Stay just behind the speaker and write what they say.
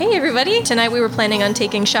Hey everybody! Tonight we were planning on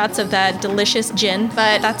taking shots of that delicious gin,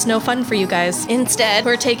 but that's no fun for you guys. Instead,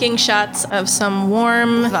 we're taking shots of some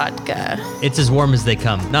warm vodka. It's as warm as they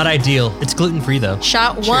come. Not ideal. It's gluten-free though.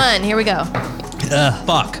 Shot one, here we go.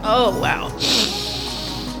 Fuck. Oh, wow.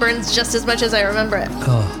 Burns just as much as I remember it.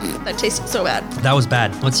 Oh, That tasted so bad. that was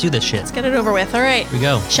bad. Let's do this shit. Let's get it over with. All right. Here we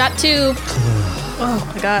go. Shot two.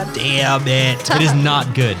 Oh my God. Damn it. It is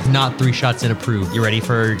not good. Not 3 shots in approved. You ready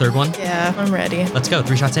for third one? Yeah, I'm ready. Let's go.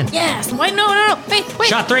 3 shots in. Yes. Wait, no. Wait.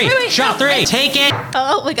 Shot 3. Wait, Shot 3. Take it.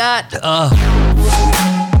 Oh my God.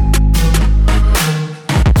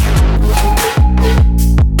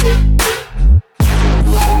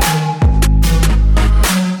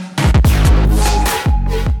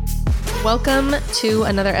 Welcome to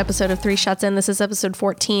another episode of 3 Shots In. This is episode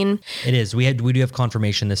 14. It is. We do have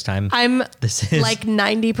confirmation this time. I'm This is like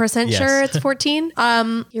 90% Yes. sure it's 14.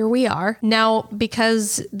 Here we are. Now,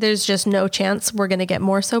 because there's just no chance we're going to get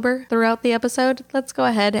more sober throughout the episode, let's go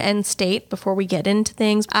ahead and state before we get into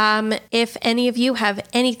things. If any of you have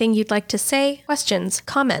anything you'd like to say, questions,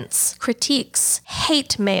 comments, critiques,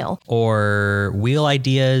 hate mail, or wheel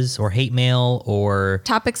ideas or hate mail or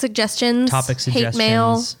topic suggestions,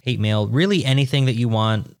 hate mail, really anything that you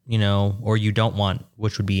want, or you don't want,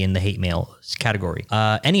 which would be in the hate mail category.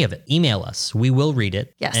 Any of it, email us. We will read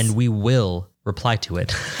it. Yes. And we will reply to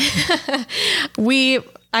it.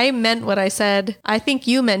 I meant what I said. I think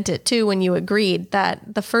you meant it too when you agreed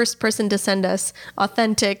that the first person to send us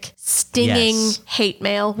authentic, stinging Yes. hate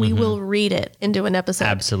mail, we will read it into an episode.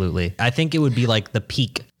 Absolutely. I think it would be like the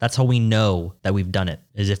peak. That's how we know that we've done it,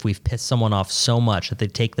 is if we've pissed someone off so much that they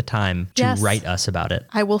take the time to Yes. write us about it.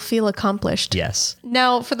 I will feel accomplished. Yes.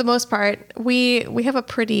 Now, for the most part, we have a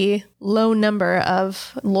pretty low number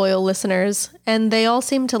of loyal listeners, and they all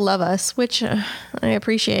seem to love us, which I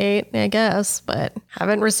appreciate, I guess, but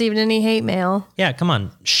haven't received any hate mail. Yeah, come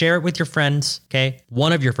on. Share it with your friends, okay?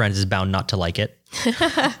 One of your friends is bound not to like it. You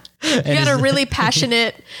got a really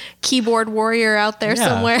passionate keyboard warrior out there Yeah.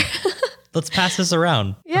 somewhere. Let's pass this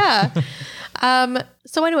around. Yeah.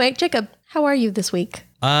 So anyway, Jacob, how are you this week?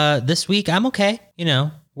 This week I'm okay.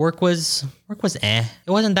 Work was eh.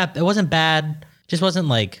 It wasn't bad. Just wasn't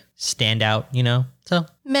like standout, So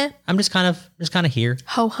Meh. I'm just kind of here.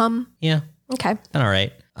 Ho hum. Yeah. Okay. Been all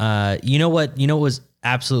right. You know what was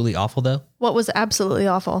absolutely awful though? What was absolutely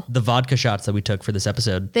awful? The vodka shots that we took for this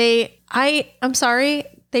episode. I'm sorry,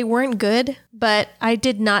 they weren't good, but I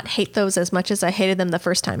did not hate those as much as I hated them the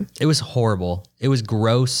first time. It was horrible. It was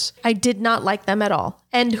gross. I did not like them at all.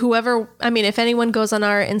 And if anyone goes on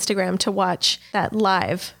our Instagram to watch that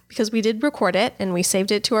live, because we did record it and we saved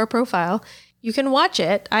it to our profile, you can watch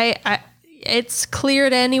it. It's clear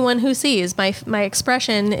to anyone who sees. My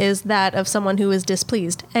expression is that of someone who is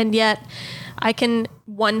displeased. And yet I can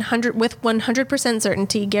 100%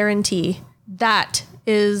 certainty guarantee that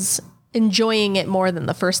is enjoying it more than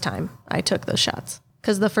the first time I took those shots.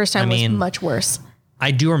 Because the first time was much worse.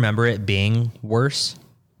 I do remember it being worse,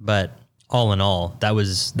 but all in all, that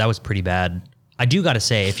was pretty bad. I do got to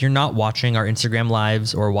say, if you're not watching our Instagram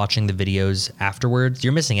lives or watching the videos afterwards,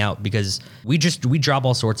 you're missing out because we drop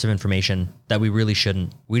all sorts of information that we really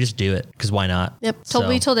shouldn't. We just do it because why not? Yep.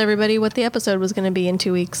 We told everybody what the episode was going to be in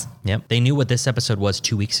 2 weeks. Yep. They knew what this episode was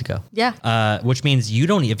 2 weeks ago. Yeah. Which means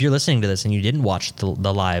if you're listening to this and you didn't watch the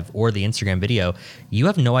live or the Instagram video, you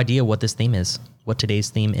have no idea what this theme is, what today's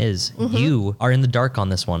theme is. Mm-hmm. You are in the dark on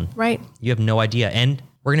this one. Right. You have no idea. And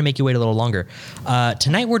we're going to make you wait a little longer.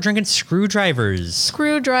 Tonight we're drinking screwdrivers.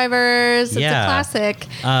 Screwdrivers. Yeah. It's a classic.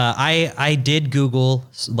 I did Google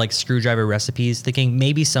like screwdriver recipes thinking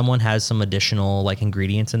maybe someone has some additional like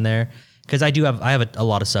ingredients in there. Cause I have a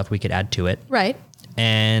lot of stuff we could add to it. Right.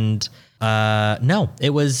 And no,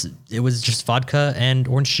 it was just vodka and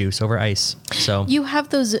orange juice over ice. So You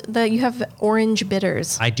have you have orange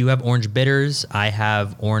bitters. I do have orange bitters. I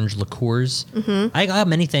have orange liqueurs. Mm-hmm. I got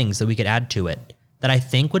many things that we could add to it that I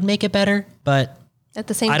think would make it better, but At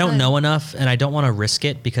the same time, I don't know enough and I don't want to risk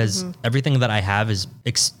it because everything that I have is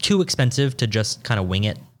too expensive to just kind of wing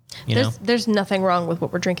it. There's nothing wrong with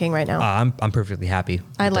what we're drinking right now. I'm perfectly happy.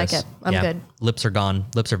 I with like this. it. I'm good. Lips are gone.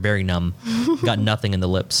 Lips are very numb. Got nothing in the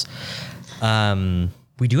lips.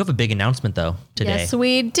 We do have a big announcement though today. Yes,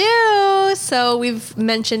 we do. So we've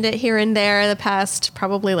mentioned it here and there the past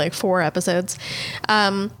probably like 4 episodes.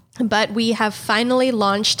 But we have finally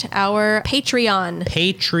launched our Patreon.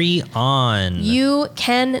 You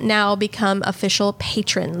can now become official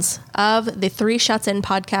patrons of the 3 Shots In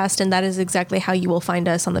podcast, and that is exactly how you will find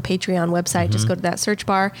us on the Patreon website. Just go to that search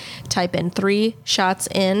bar, type in 3 Shots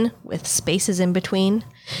In with spaces in between.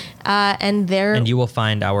 And there, And you will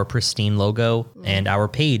find our pristine logo and our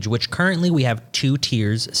page, which currently we have 2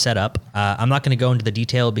 tiers set up. I'm not going to go into the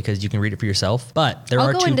detail because you can read it for yourself, but there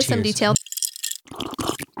are 2 tiers. I'll go into some detail.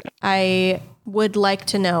 I would like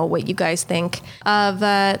to know what you guys think of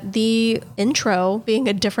the intro being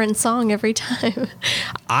a different song every time.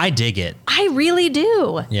 I dig it. I really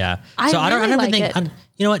do. Yeah. I really even like think, it.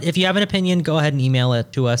 you know what? If you have an opinion, go ahead and email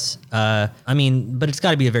it to us. But it's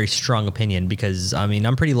got to be a very strong opinion because,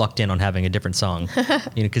 I'm pretty locked in on having a different song,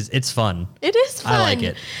 because it's fun. It is fun. I like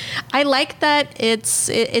it. I like that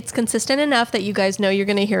it's consistent enough that you guys know you're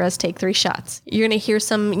going to hear us take 3 shots. You're going to hear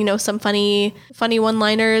some, some funny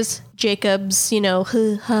one-liners. Jacob's,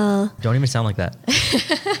 huh. Don't even sound like that.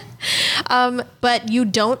 But you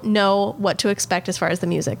don't know what to expect as far as the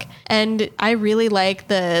music. And I really like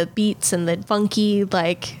the beats and the funky,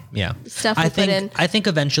 stuff we put in. I think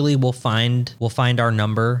eventually we'll find our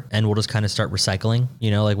number and we'll just kind of start recycling,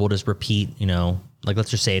 we'll just repeat, let's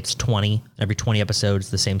just say it's 20, every 20 episodes,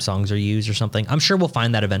 the same songs are used or something. I'm sure we'll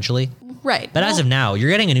find that eventually. Right. But as of now,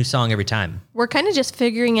 you're getting a new song every time. We're kind of just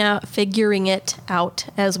figuring it out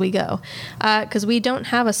as we go. Because we don't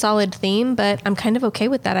have a solid theme, but I'm kind of okay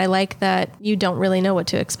with that. I like that you don't really know what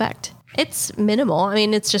to expect. It's minimal.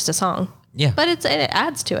 It's just a song. Yeah. But it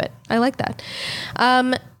adds to it. I like that.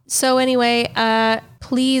 So anyway,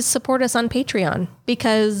 please support us on Patreon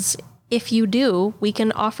because if you do, we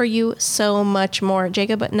can offer you so much more.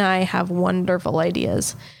 Jacob and I have wonderful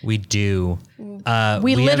ideas. We do.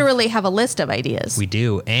 We literally have a list of ideas. We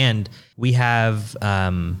do. And we have,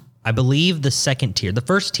 I believe the second tier. The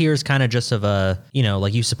first tier is kind of just of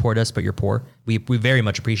you support us, but you're poor. We very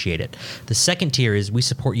much appreciate it. The second tier is we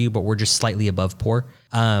support you, but we're just slightly above poor.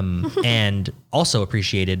 And also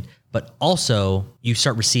appreciated, but also you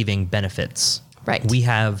start receiving benefits. Right. We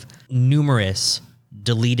have numerous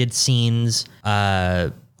deleted scenes,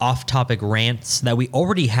 off-topic rants that we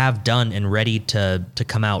already have done and ready to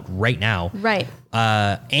come out right now. Right.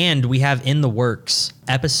 And we have in the works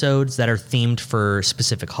episodes that are themed for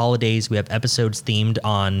specific holidays. We have episodes themed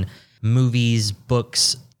on movies,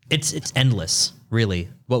 books. It's endless, really,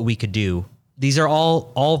 what we could do. These are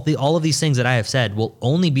all of these things that I have said will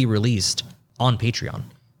only be released on Patreon.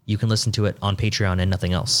 You can listen to it on Patreon and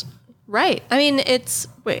nothing else. Right. We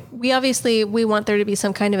want there to be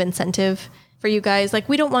some kind of incentive for you guys.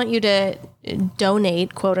 We don't want you to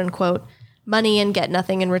donate, quote unquote, money and get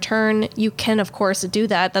nothing in return. You can, of course, do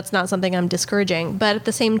that. That's not something I'm discouraging. But at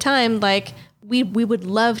the same time, we would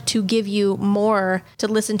love to give you more to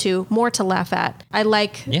listen to, more to laugh at. I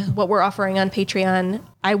like what we're offering on Patreon.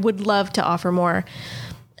 I would love to offer more.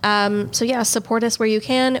 Support us where you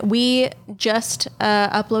can. We just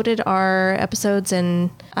uploaded our episodes and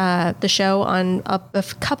the show on a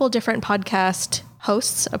couple different podcast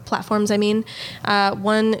hosts, platforms,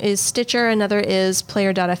 One is Stitcher, another is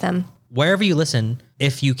Player.fm. Wherever you listen,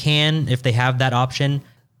 if you can, if they have that option,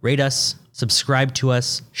 rate us, subscribe to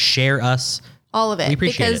us, share us. All of it. We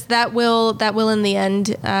appreciate because it. that will in the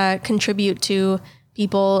end contribute to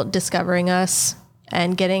people discovering us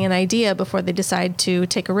and getting an idea before they decide to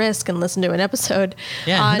take a risk and listen to an episode.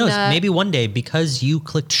 Yeah, who knows? Maybe one day, because you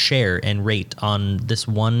clicked share and rate on this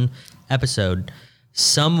one episode,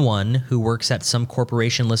 someone who works at some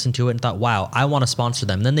corporation listened to it and thought, wow, I want to sponsor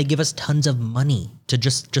them. Then they give us tons of money to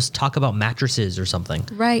just talk about mattresses or something.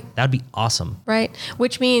 Right. That'd be awesome. Right.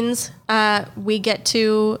 Which means we get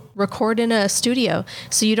to record in a studio,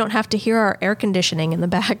 so you don't have to hear our air conditioning in the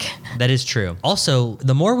back. That is true. Also,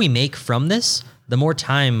 the more we make from this, the more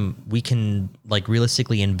time we can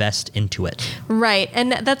realistically invest into it. Right.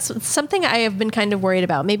 And that's something I have been kind of worried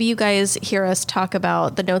about. Maybe you guys hear us talk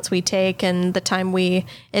about the notes we take and the time we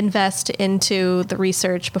invest into the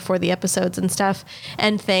research before the episodes and stuff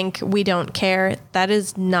and think we don't care. That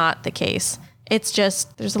is not the case. It's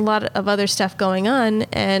just there's a lot of other stuff going on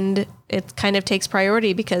and it kind of takes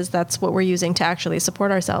priority because that's what we're using to actually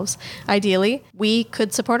support ourselves. Ideally, we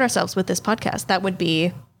could support ourselves with this podcast. That would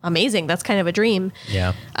be amazing. That's kind of a dream.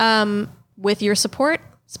 Yeah. With your support,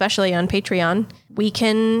 especially on Patreon, we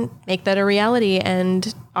can make that a reality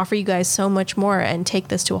and offer you guys so much more and take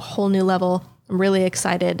this to a whole new level. I'm really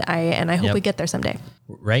excited. I hope we get there someday.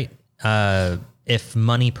 Right. If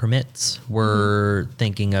money permits, we're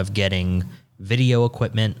thinking of getting video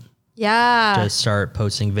equipment. Yeah. To start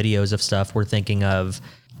posting videos of stuff. We're thinking of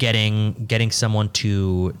getting someone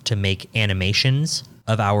to make animations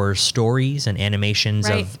of our stories and animations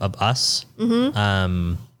of us.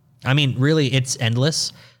 Mm-hmm. Really, it's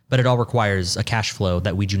endless, but it all requires a cash flow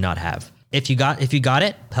that we do not have. If you got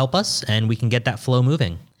it, help us, and we can get that flow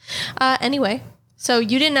moving. Anyway, so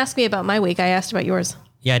you didn't ask me about my week. I asked about yours.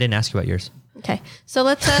 Yeah, I didn't ask you about yours. Okay, so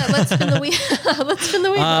let's spin the wheel. Let's spin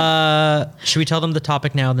the wheel. Should we tell them the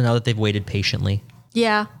topic now that they've waited patiently?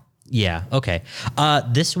 Yeah. Yeah. Okay.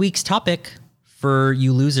 This week's topic for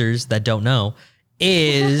you losers that don't know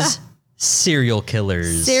is serial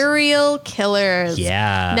killers. Serial killers.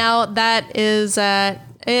 Yeah. Now that is, I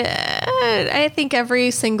think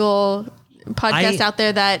every single podcast out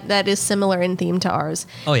there that is similar in theme to ours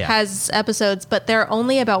has episodes, but they're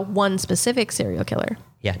only about one specific serial killer.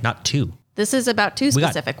 Yeah, not two. This is about two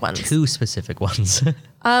specific ones. Two specific ones.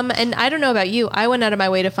 And I don't know about you. I went out of my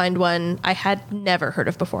way to find one I had never heard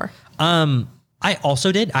of before. I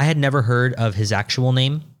also did. I had never heard of his actual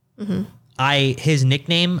name. Mm-hmm. His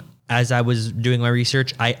nickname, as I was doing my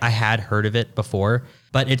research, I had heard of it before,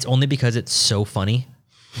 but it's only because it's so funny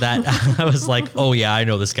that I was like, oh yeah, I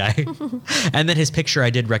know this guy. And then his picture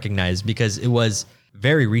I did recognize because it was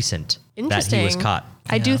very recent that he was caught.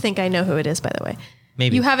 I do think I know who it is, by the way.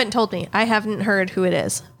 Maybe. You haven't told me. I haven't heard who it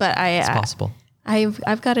is, but it's possible.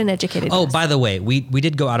 I've got an educated guess. guess. By the way, we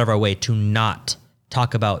did go out of our way to not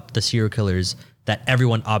talk about the serial killers that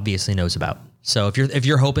everyone obviously knows about. So if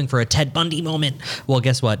you're hoping for a Ted Bundy moment, well,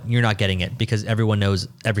 guess what? You're not getting it because everyone knows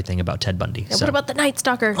everything about Ted Bundy. Yeah, so. What about the Night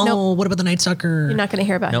Stalker? Oh, what about the Night Stalker? You're not going to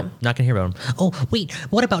hear about him. Nope, not going to hear about him. Oh, wait,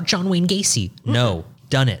 what about John Wayne Gacy? No,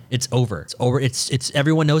 done it. It's over. It's over. It's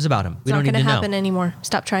everyone knows about him. We don't need to know. It's not going to happen anymore.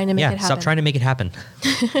 Stop trying to make it happen. Stop trying to make it happen.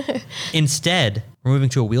 Instead, we're moving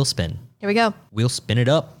to a wheel spin. Here we go. We'll spin it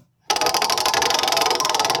up.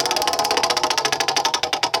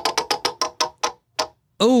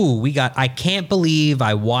 Oh, we got I Can't Believe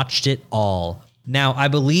I Watched It All. Now, I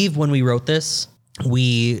believe when we wrote this,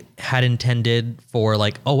 we had intended for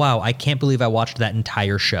like, oh, wow, I can't believe I watched that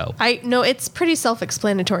entire show. No, it's pretty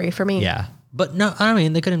self-explanatory for me. Yeah. But no, I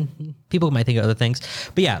mean, people might think of other things.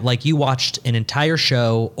 But yeah, like you watched an entire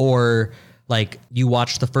show or like you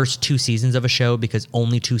watched the first 2 seasons of a show because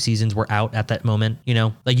only 2 seasons were out at that moment, you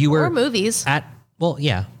know? Like you were... Or movies.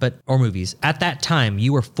 Or movies. At that time,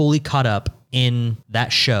 you were fully caught up in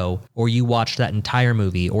that show or you watched that entire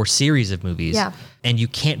movie or series of movies. Yeah. And you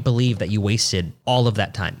can't believe that you wasted all of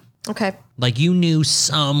that time. Okay. Like you knew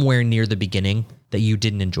somewhere near the beginning that you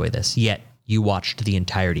didn't enjoy this, yet you watched the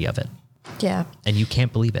entirety of it. Yeah. And you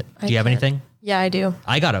can't believe it. Do you have anything? Yeah, I do.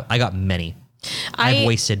 I got many. I've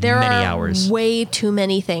wasted many hours. Way too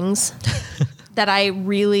many things that I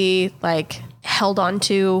really held on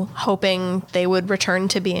to, hoping they would return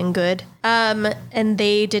to being good. And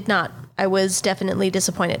they did not. I was definitely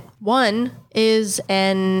disappointed. One is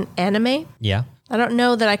an anime. Yeah. I don't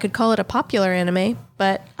know that I could call it a popular anime,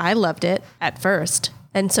 but I loved it at first.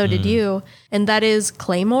 And so did you. And that is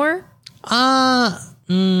Claymore.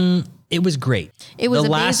 It was great. It was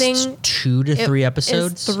amazing. The last 2 to 3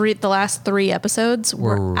 episodes. The last 3 episodes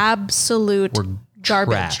were absolute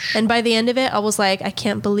garbage. Trash. And by the end of it, I was like, I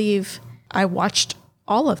can't believe I watched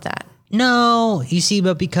all of that. No, you see,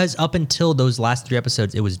 but because up until those last 3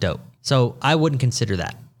 episodes, it was dope. So I wouldn't consider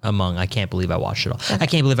that among I can't believe I watched it all. Okay. I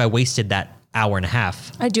can't believe I wasted that hour and a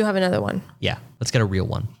half. I do have another one. Yeah, let's get a real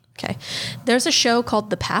one. Okay. There's a show called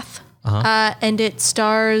The Path. And it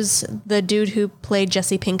stars the dude who played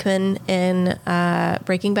Jesse Pinkman in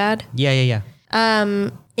Breaking Bad. Yeah.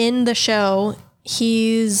 In the show,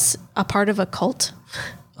 he's a part of a cult.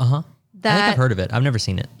 I think I've heard of it. I've never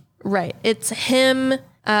seen it. Right. It's him.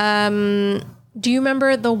 Do you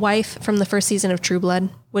remember the wife from the first season of True Blood?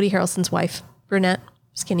 Woody Harrelson's wife. Brunette.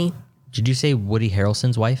 Skinny. Did you say Woody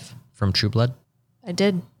Harrelson's wife from True Blood? I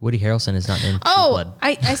did. Woody Harrelson is not in True Blood.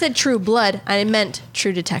 I said True Blood. I meant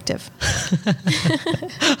True Detective.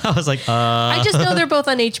 I was like, I just know they're both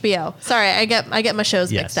on HBO. Sorry, I get my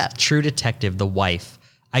shows mixed up. True Detective, the wife.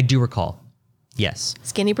 I do recall. Yes.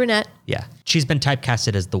 Skinny brunette. Yeah. She's been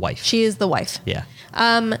typecasted as the wife. She is the wife. Yeah.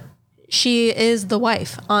 She is the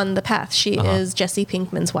wife on The Path. She is Jesse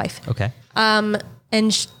Pinkman's wife. Okay.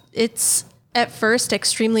 And it's at first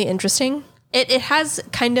extremely interesting. It has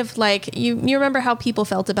kind of like, you remember how people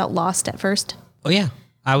felt about Lost at first? Oh, yeah.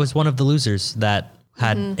 I was one of the losers that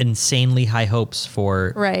had insanely high hopes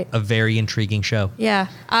for a very intriguing show. Yeah.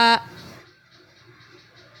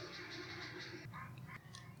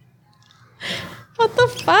 What the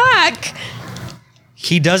fuck?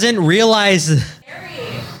 He doesn't realize...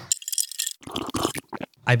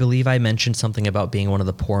 I believe I mentioned something about being one of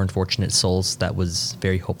the poor, unfortunate souls that was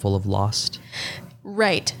very hopeful of Lost.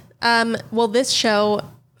 Right. Well, this show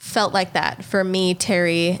felt like that for me,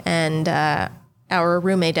 Terry, and our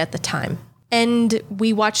roommate at the time. And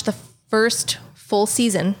we watched the first full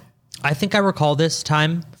season. I think I recall this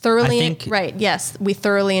time. Right. Yes. We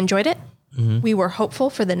thoroughly enjoyed it. Mm-hmm. We were hopeful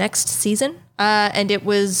for the next season. And it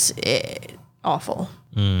was awful.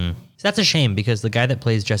 That's a shame because the guy that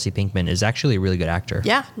plays Jesse Pinkman is actually a really good actor.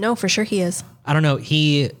 Yeah, no, for sure he is. I don't know.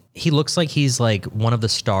 He looks like he's like one of the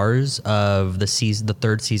stars of the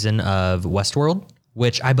third season of Westworld,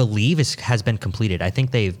 which I believe has been completed. I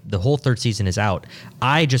think the whole third season is out.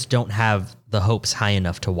 I just don't have the hopes high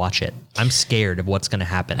enough to watch it. I'm scared of what's going to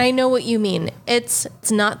happen. I know what you mean. It's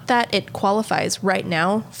not that it qualifies right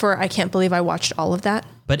now for I can't believe I watched all of that.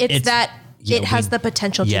 But it's that it has the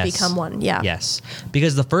potential to become one. Yeah. Yes.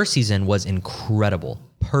 Because the first season was incredible.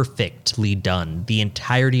 Perfectly done. The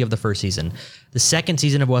entirety of the first season. The second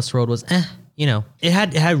season of Westworld was it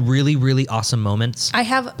had really, really awesome moments.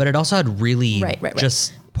 But it also had really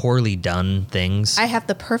just poorly done things. I have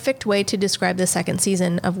the perfect way to describe the second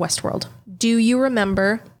season of Westworld. Do you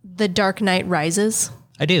remember The Dark Knight Rises?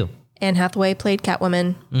 I do. Anne Hathaway played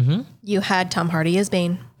Catwoman. Mm-hmm. You had Tom Hardy as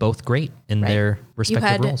Bane. Both great in their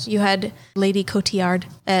respective roles. You had Lady Cotillard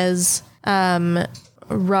as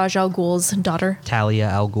Raj Al Ghul's daughter. Talia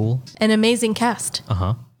Al Ghul. An amazing cast.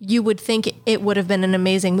 Uh-huh. You would think it would have been an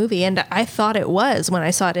amazing movie. And I thought it was when I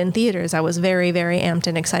saw it in theaters. I was very, very amped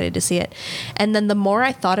and excited to see it. And then the more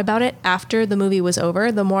I thought about it after the movie was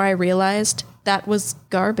over, the more I realized that was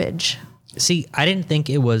garbage. See, I didn't think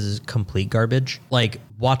it was complete garbage. Like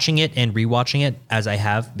watching it and rewatching it as I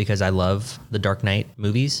have because I love the Dark Knight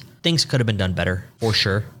movies, things could have been done better for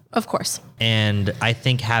sure. Of course. And I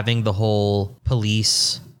think having the whole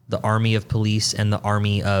police, the army of police and the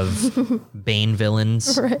army of Bane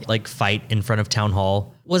villains like fight in front of Town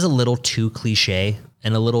Hall was a little too cliche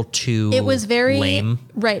and a little too it was very lame.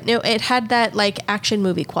 Right. No, it had that like action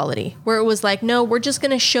movie quality where it was like, no, we're just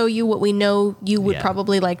going to show you what we know you would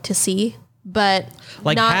probably like to see. But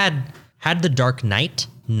like had the Dark Knight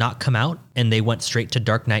not come out and they went straight to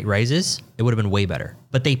Dark Knight Rises, it would have been way better.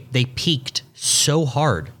 But they peaked so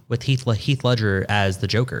hard with Heath Ledger as the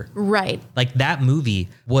Joker. Right. Like that movie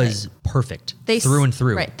was perfect through and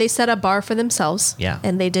through. Right. They set a bar for themselves. Yeah.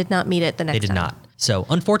 And they did not meet it the next time. They did not. So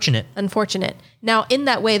unfortunate. Now, in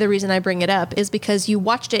that way, the reason I bring it up is because you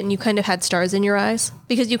watched it and you kind of had stars in your eyes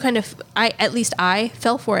because you kind of, I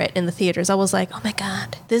fell for it in the theaters. I was like, oh my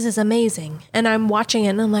God, this is amazing. And I'm watching it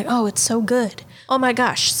and I'm like, oh, it's so good. Oh my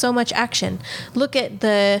gosh, so much action. Look at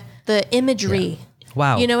the imagery. Yeah.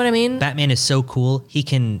 Wow. You know what I mean? Batman is so cool. He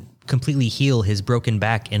can completely heal his broken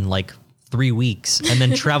back in like 3 weeks and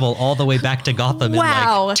then travel all the way back to Gotham in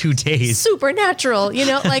like 2 days. Supernatural,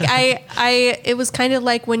 like it was kind of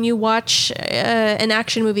like when you watch an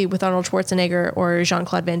action movie with Arnold Schwarzenegger or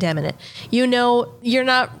Jean-Claude Van Damme in it. You're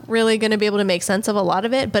not really going to be able to make sense of a lot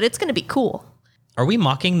of it, but it's going to be cool. Are we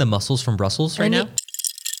mocking the muscles from Brussels right now?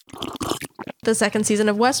 The second season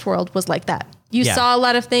of Westworld was like that. You saw a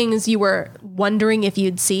lot of things you were wondering if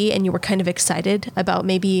you'd see, and you were kind of excited about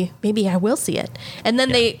maybe I will see it. And then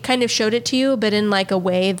they kind of showed it to you, but in like a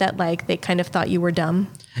way that like they kind of thought you were dumb.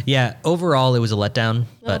 Yeah. Overall, it was a letdown,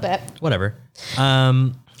 but whatever.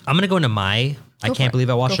 I'm going to go into I can't believe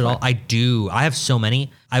I watched it all. I have so many.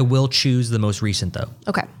 I will choose the most recent though.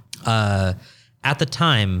 Okay. At the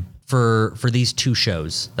time for these 2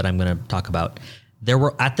 shows that I'm going to talk about, there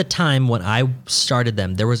were, at the time when I started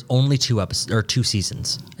them, there was only 2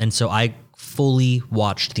 seasons. And so I fully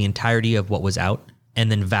watched the entirety of what was out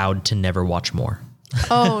and then vowed to never watch more.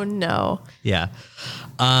 Oh, no. Yeah.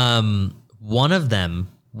 One of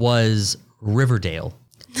them was Riverdale.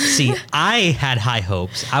 See, I had high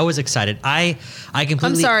hopes. I was excited. I completely...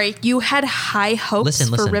 I'm sorry. You had high hopes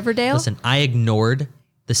for Riverdale? Listen, I ignored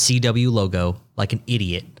the CW logo like an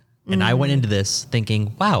idiot. And I went into this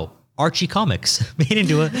thinking, wow, Archie Comics made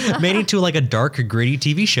into like a dark, gritty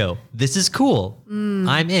TV show. This is cool.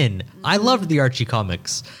 I'm in. I loved the Archie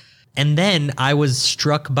Comics. And then I was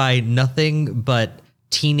struck by nothing but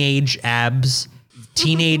teenage abs,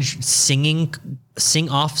 teenage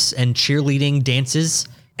sing-offs and cheerleading dances,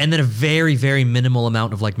 and then a very, very minimal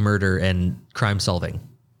amount of like murder and crime solving.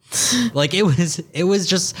 Like it was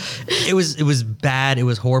bad. It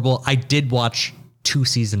was horrible. I did watch 2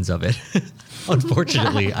 seasons of it.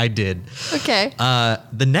 Unfortunately, I did. Okay.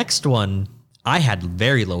 The next one, I had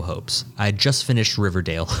very low hopes. I had just finished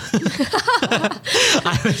Riverdale.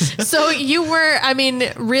 So you were,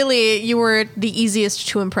 really, you were the easiest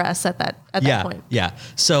to impress at that point. Yeah.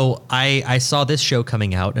 So I saw this show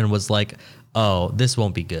coming out and was like, oh, this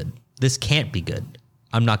won't be good. This can't be good.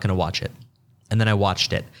 I'm not going to watch it. And then I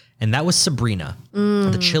watched it. And that was Sabrina,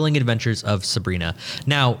 The Chilling Adventures of Sabrina.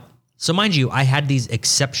 Now, so mind you, I had these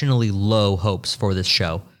exceptionally low hopes for this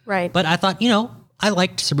show. Right. But I thought, I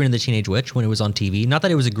liked Sabrina the Teenage Witch when it was on TV. Not that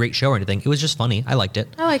it was a great show or anything. It was just funny. I liked it.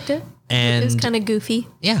 And it was kind of goofy.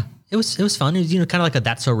 Yeah. it was fun. It was, kind of like a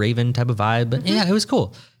That's So Raven type of vibe, but yeah, it was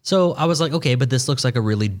cool. So I was like, okay, but this looks like a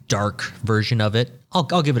really dark version of it.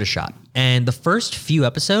 I'll give it a shot. And the first few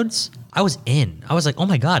episodes, I was in. I was like, oh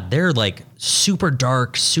my God, they're like super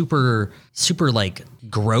dark, super like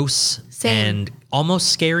gross and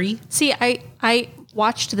almost scary. See, I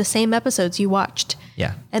watched the same episodes you watched.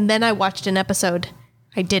 Yeah. And then I watched an episode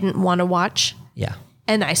I didn't want to watch. Yeah.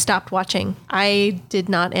 And I stopped watching. I did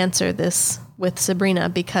not answer this with Sabrina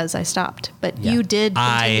because I stopped, but you did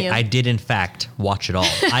continue. I did in fact watch it all.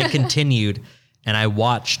 I continued and I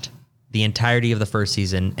watched the entirety of the first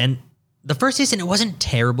season. And the first season, it wasn't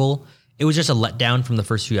terrible. It was just a letdown from the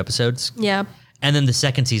first few episodes. Yeah. And then the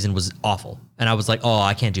second season was awful. And I was like, oh,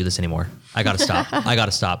 I can't do this anymore. I got to stop. I got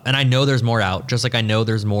to stop. And I know there's more out, just like I know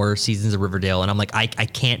there's more seasons of Riverdale. And I'm like, I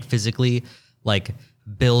can't physically like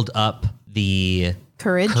build up the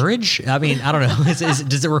courage. I mean, I don't know.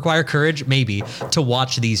 Does it require courage? Maybe, to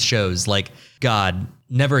watch these shows. Like, God,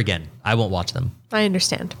 never again. I won't watch them. I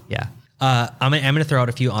understand. Yeah. I'm going to throw out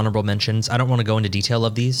a few honorable mentions. I don't want to go into detail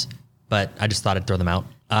of these, but I just thought I'd throw them out.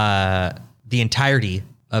 The entirety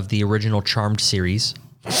of the original Charmed series.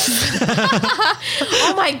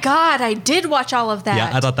 Oh my God, I did watch all of that.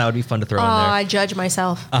 Yeah, I thought that would be fun to throw in there. I judge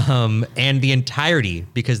myself. And the entirety,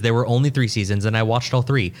 because there were only 3 seasons and I watched all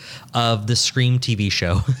 3 of the Scream TV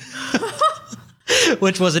show,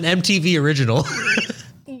 which was an MTV original.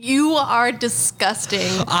 You are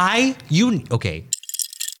disgusting. Okay.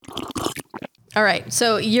 All right,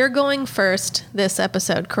 so you're going first this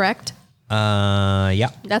episode, correct?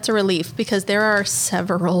 Yeah. That's a relief because there are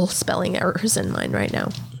several spelling errors in mine right now.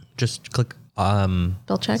 Just click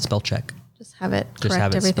spell check. Just have it Just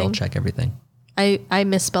have it spell check everything. I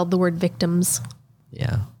misspelled the word victims.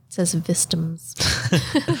 Yeah. It says vistims.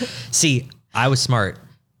 See, I was smart.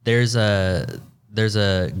 There's a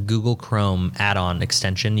Google Chrome add-on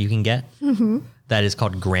extension you can get that is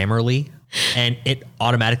called Grammarly, and it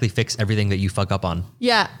automatically fixes everything that you fuck up on.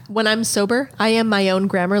 Yeah, when I'm sober, I am my own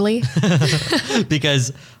Grammarly.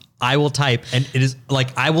 Because I will type, and it is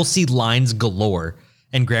like I will see lines galore,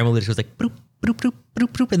 and Grammarly just goes like bloop, bloop, bloop, bloop,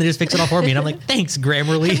 bloop, and they just fix it all for me. And I'm like, thanks,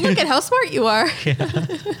 Grammarly. Look at how smart you are. Yeah.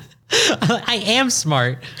 I am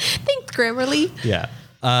smart. Thanks, Grammarly. Yeah.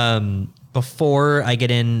 Before I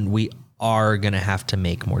get in, we are going to have to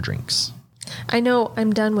make more drinks. I know.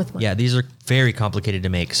 I'm done with mine. Yeah, these are very complicated to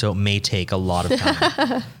make, so it may take a lot of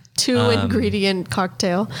time. 2-ingredient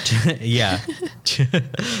cocktail. Yeah.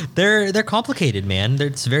 They're complicated, man.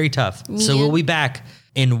 It's very tough. Yeah. So we'll be back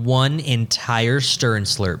in one entire stir and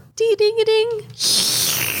slurp. Ding-a-ding.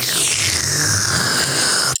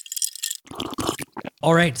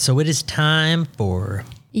 All right, so it is time for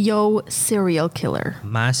Yo Serial Killer.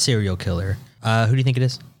 My serial killer. Who do you think it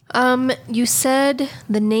is? You said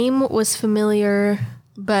the name was familiar,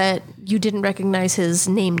 but you didn't recognize his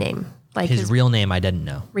name. Like his real name, I didn't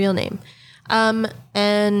know. Real name.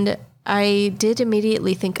 And I did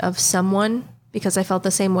immediately think of someone because I felt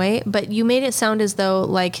the same way, but you made it sound as though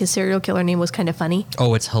like his serial killer name was kind of funny.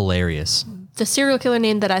 Oh, it's hilarious. The serial killer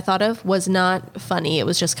name that I thought of was not funny. It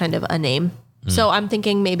was just kind of a name. So I'm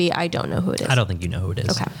thinking maybe I don't know who it is. I don't think you know who it is.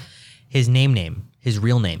 Okay. His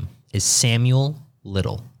real name is Samuel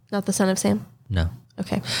Little. Not the son of Sam? No.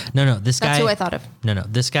 Okay. No, this guy. That's who I thought of. No,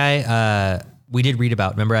 this guy, we did read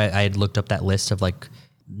about. Remember I had looked up that list of like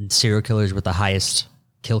serial killers with the highest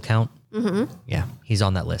kill count? Mm-hmm. Yeah, he's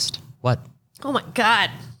on that list. What? Oh my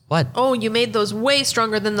God. What? Oh, you made those way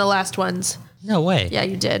stronger than the last ones. No way. Yeah,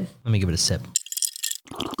 you did. Let me give it a sip.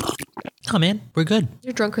 Oh man, we're good.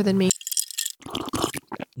 You're drunker than me.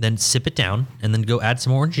 Then sip it down and then go add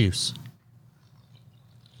some orange juice.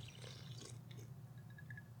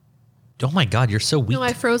 Oh my God, you're so weak. No,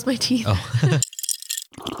 I froze my teeth. Oh.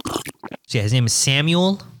 So yeah, his name is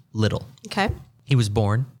Samuel Little. Okay. He was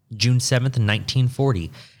born June 7th,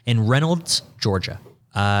 1940 in Reynolds, Georgia.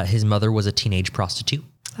 His mother was a teenage prostitute.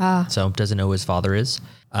 So doesn't know who his father is.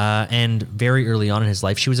 And very early on in his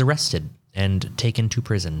life, she was arrested and taken to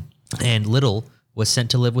prison. And Little was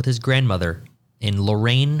sent to live with his grandmother in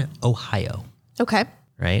Lorain, Ohio. Okay.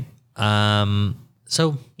 Right?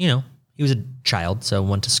 So, he was a child, so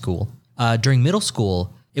went to school. During middle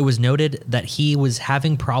school, it was noted that he was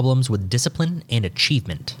having problems with discipline and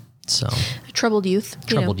achievement. So, Troubled youth.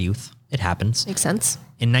 youth. It happens. Makes sense.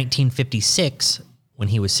 In 1956, when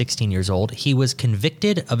he was 16 years old, he was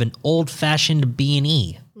convicted of an old-fashioned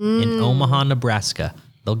B&E in Omaha, Nebraska.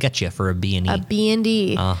 They'll get you for a B&E. A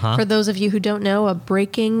B&E. For those of you who don't know, a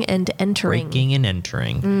breaking and entering. Breaking and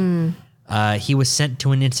entering. He was sent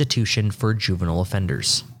to an institution for juvenile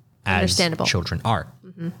offenders. As Understandable. children are.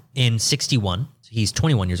 Mm-hmm. In 61, he's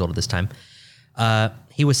 21 years old at this time,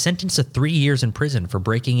 He was sentenced to 3 years in prison for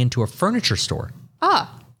breaking into a furniture store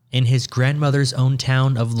Ah, in his grandmother's own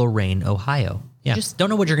town of Lorain, Ohio. Yeah, Just- don't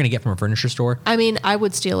know what you're going to get from a furniture store. I mean, I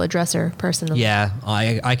would steal a dresser personally. Yeah,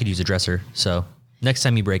 I could use a dresser. So next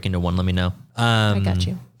time you break into one, let me know. I got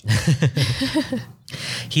you.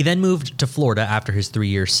 He then moved to Florida after his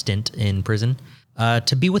 3-year stint in prison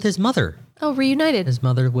to be with his mother. Oh, reunited. His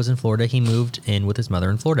mother was in Florida. He moved in with his mother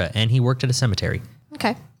in Florida, and he worked at a cemetery.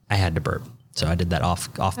 Okay. I had to burp, so I did that off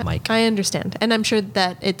mic. I understand. And I'm sure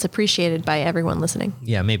that it's appreciated by everyone listening.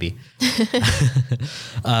 Yeah, maybe.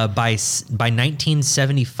 By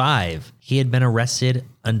 1975, he had been arrested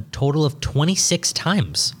a total of 26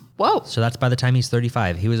 times. Whoa. So that's by the time he's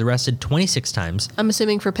 35. He was arrested 26 times I'm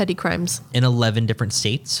assuming for petty crimes. in 11 different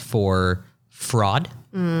states for fraud,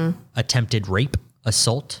 attempted rape,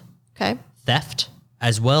 assault, Okay. theft,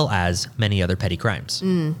 as well as many other petty crimes.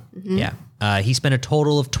 Yeah. He spent a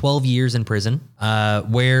total of 12 years in prison,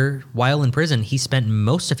 where while in prison, he spent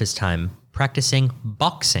most of his time practicing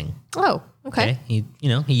boxing. Oh, okay. He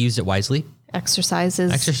used it wisely.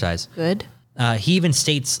 Exercises. Exercise. Good. He even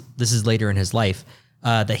states, this is later in his life,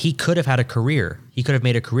 that he could have had a career. He could have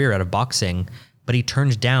made a career out of boxing, but he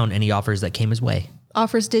turned down any offers that came his way.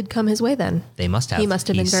 Offers did come his way then. They must have. He must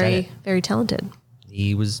have been said very, it. very talented.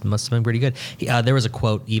 He must have been pretty good. There was a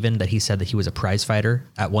quote even that he said that he was a prize fighter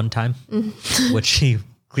at one time, which he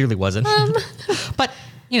clearly wasn't. But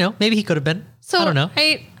maybe he could have been. So I don't know.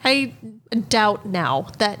 I doubt now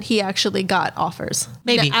that he actually got offers.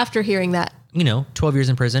 Maybe. Now, after hearing that. 12 years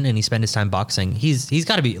in prison and he spent his time boxing. He's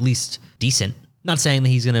got to be at least decent. Not saying that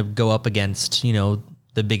he's going to go up against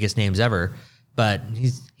the biggest names ever, but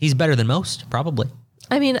he's better than most probably.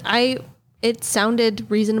 I mean, it sounded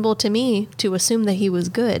reasonable to me to assume that he was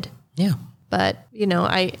good. Yeah. But,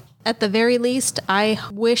 at the very least, I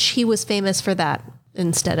wish he was famous for that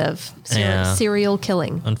instead of serial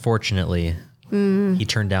killing. Unfortunately, he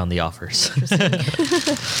turned down the offers.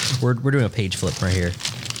 We're doing a page flip right here.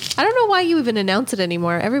 I don't know why you even announce it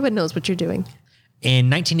anymore. Everyone knows what you're doing. In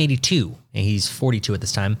 1982, and he's 42 at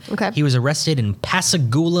this time, Okay. he was arrested in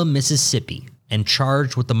Pascagoula, Mississippi, and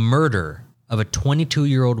charged with the murder of a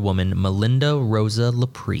 22-year-old woman, Melinda Rosa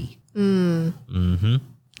Lepre.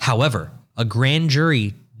 However, a grand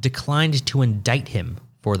jury declined to indict him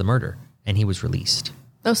for the murder, and he was released.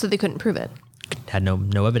 Oh, so they couldn't prove it. Had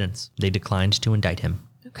no evidence. They declined to indict him.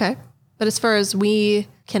 Okay. But as far as we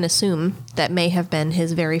can assume, that may have been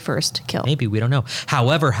his very first kill. Maybe, we don't know.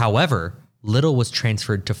 However, Little was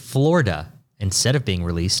transferred to Florida instead of being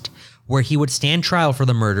released, where he would stand trial for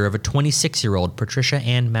the murder of a 26-year-old Patricia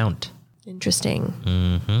Ann Mount. Interesting.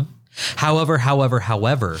 However,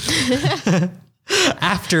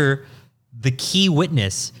 after the key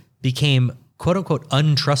witness became quote unquote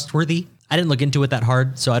untrustworthy, I didn't look into it that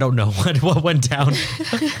hard, so I don't know what went down.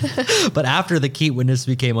 But after the key witness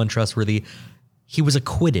became untrustworthy, he was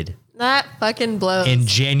acquitted That fucking blows. in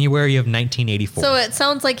January of 1984. So it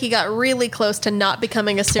sounds like he got really close to not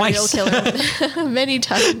becoming a serial Twice. killer many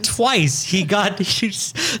times.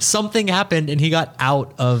 Twice something happened and he got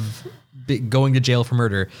out of going to jail for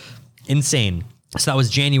murder. Insane. So that was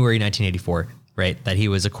January 1984, right? That he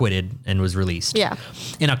was acquitted and was released. Yeah.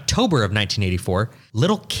 In October of 1984,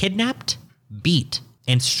 Little kidnapped, beat,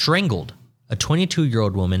 and strangled a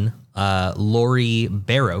 22-year-old woman, Lori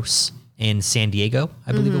Barros, in San Diego,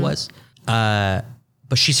 I believe it was. But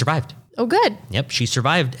she survived. Oh, good. Yep, she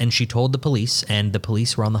survived, and she told the police, and the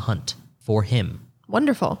police were on the hunt for him,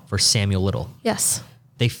 Wonderful. for Samuel Little. Yes.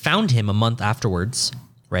 They found him a month afterwards,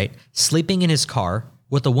 right, sleeping in his car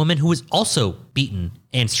with a woman who was also beaten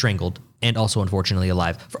and strangled, and also unfortunately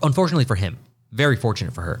alive. Unfortunately for him, very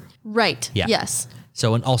fortunate for her. Right. Yeah. Yes.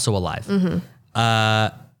 So, and also alive.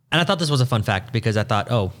 And I thought this was a fun fact because I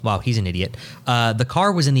thought, oh, wow, he's an idiot. The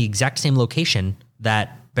car was in the exact same location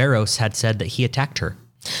that Barros had said that he attacked her.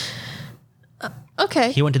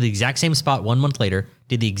 Okay. He went to the exact same spot 1 month later,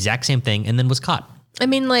 did the exact same thing, and then was caught. I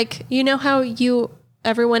mean, like, you know how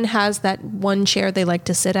everyone has that one chair they like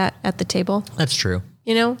to sit at the table? That's true.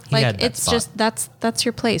 You know? had Like, that it's spot. just, that's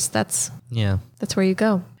your place. That's Yeah. where you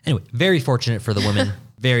go. Anyway, very fortunate for the woman,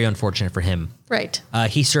 very unfortunate for him. Right.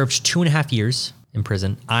 He served 2.5 years in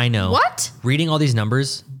prison. I know. What? Reading all these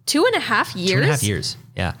numbers, 2.5 years? 2.5 years.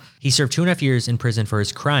 Yeah. He served 2.5 years in prison for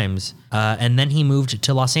his crimes, and then he moved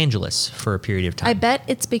to Los Angeles for a period of time. I bet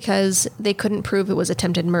it's because they couldn't prove it was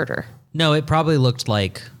attempted murder. No, it probably looked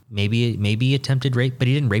like maybe attempted rape, but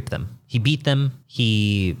he didn't rape them. He beat them.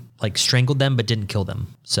 He strangled them, but didn't kill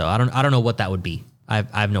them. So I don't know what that would be. I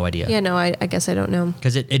have no idea. Yeah, no, I guess I don't know.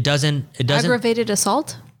 Because it doesn't Aggravated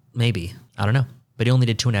assault? maybe. I don't know. But he only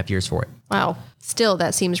did 2.5 years for it. Wow. Still,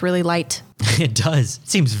 that seems really light. It does. It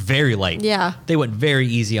seems very light. Yeah. They went very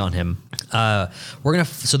easy on him.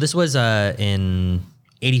 So this was in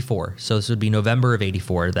 84. So this would be November of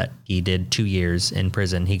 84 that he did 2 years in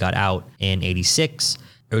prison. He got out in 86.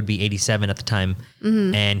 It would be 87 at the time.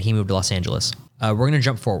 And he moved to Los Angeles. We're going to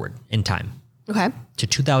jump forward in time Okay. to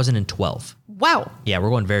 2012. Wow. Yeah, we're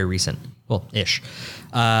going very recent. Well, ish.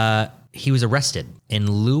 He was arrested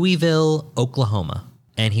in Louisville, Oklahoma,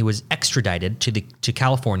 and he was extradited to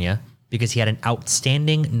California because he had an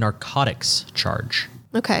outstanding narcotics charge.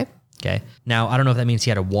 Okay. Okay. Now, I don't know if that means he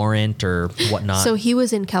had a warrant or whatnot. So he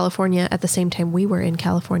was in California at the same time we were in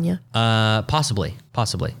California. Possibly.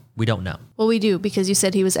 We don't know. Well, we do, because you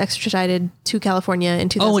said he was extradited to California in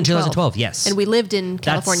 2012. Oh, in 2012, yes. And we lived in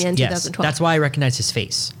California in 2012. That's why I recognize his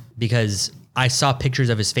face, because I saw pictures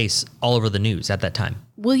of his face all over the news at that time.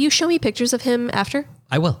 Will you show me pictures of him after?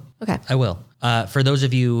 I will. Okay. I will. For those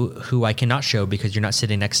of you who I cannot show because you're not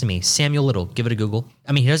sitting next to me, Samuel Little, give it a Google.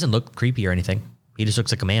 I mean, he doesn't look creepy or anything. He just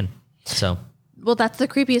looks like a man. So, well, that's the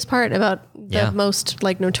creepiest part about the most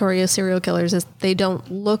like notorious serial killers is they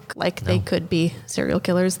don't look like they could be serial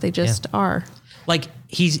killers. They just are. like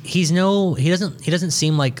he doesn't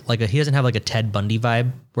seem like he doesn't have like a Ted Bundy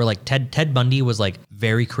vibe where like Ted Bundy was like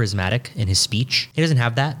very charismatic in his speech. He doesn't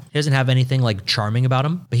have that. He doesn't have anything like charming about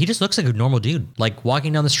him, but he just looks like a normal dude. Like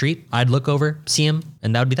walking down the street, I'd look over, see him,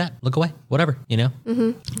 and that would be that. Look away, whatever, you know?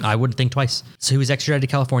 Mm-hmm. I wouldn't think twice. So he was extradited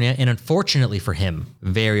to California, and unfortunately for him,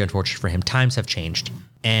 very unfortunate for him, times have changed.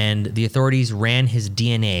 And the authorities ran his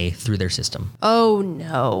DNA through their system. Oh,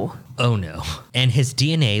 no. Oh no. And his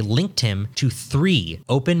DNA linked him to 3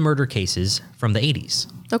 open murder cases from the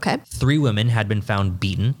 80s. Okay. 3 women had been found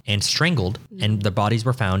beaten and strangled, and their bodies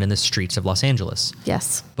were found in the streets of Los Angeles.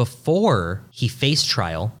 Yes. Before he faced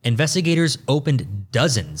trial, investigators opened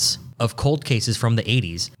dozens of cold cases from the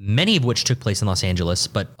 80s, many of which took place in Los Angeles,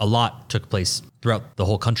 but a lot took place throughout the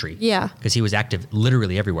whole country. Yeah. Because he was active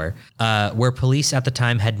literally everywhere, where police at the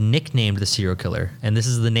time had nicknamed the serial killer. And this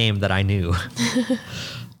is the name that I knew.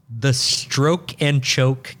 The Stroke and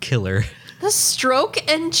Choke Killer. The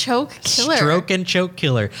Stroke and Choke Killer. Stroke and Choke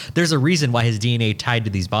Killer. There's a reason why his DNA tied to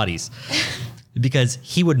these bodies. Because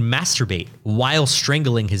he would masturbate while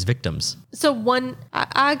strangling his victims. So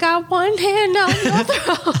I got one hand on your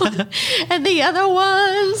throat and the other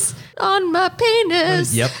one's on my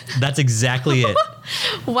penis. Yep, that's exactly it.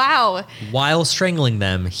 Wow. While strangling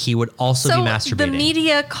them, he would also be masturbating. The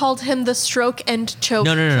media called him the Stroke and Choke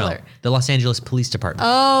Killer. No. The Los Angeles Police Department.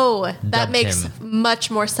 Oh, that dubbed makes him. much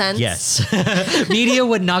more sense. Yes. Media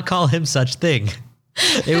would not call him such thing.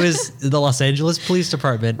 It was the Los Angeles Police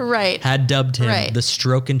Department had dubbed him the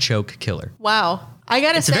Stroke and Choke Killer. Wow. I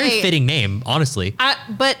gotta it's say, a very fitting name, honestly.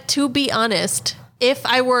 But to be honest, if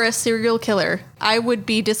I were a serial killer, I would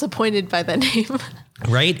be disappointed by the name.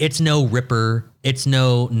 Right? It's no Ripper. It's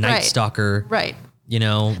no Night Stalker. Right. You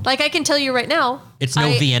know, like I can tell you right now, it's no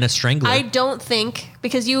Vienna Strangler. I don't think,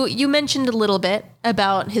 because you mentioned a little bit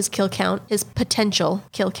about his kill count, his potential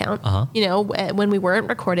kill count, you know, when we weren't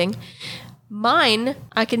recording. Mine,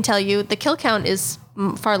 I can tell you, the kill count is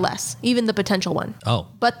far less, even the potential one. Oh.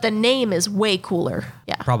 But the name is way cooler.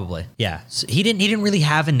 Yeah. Probably. Yeah. So he didn't really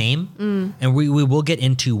have a name. And we will get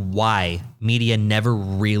into why media never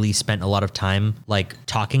really spent a lot of time like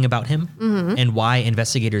talking about him and why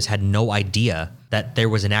investigators had no idea that there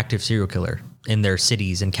was an active serial killer in their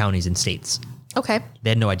cities and counties and states. Okay. They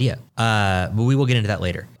had no idea. But we will get into that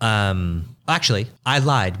later. Actually, I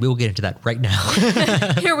lied. We will get into that right now.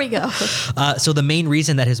 Here we go. So the main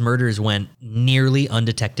reason that his murders went nearly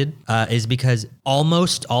undetected is because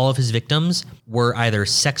almost all of his victims were either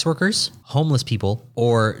sex workers, homeless people,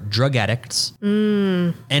 or drug addicts.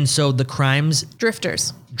 And so the crimes...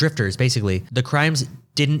 Drifters, basically. The crimes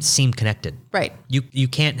didn't seem connected. Right. You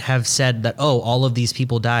can't have said that, oh, all of these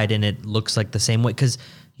people died and it looks like the same way, because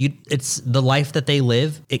it's the life that they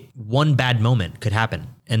live. One bad moment could happen,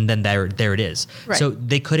 and then there it is. Right. So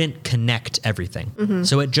they couldn't connect everything.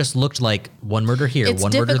 So it just looked like one murder here,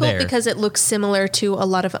 one murder there. It's difficult because it looks similar to a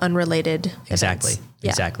lot of unrelated Exactly. events.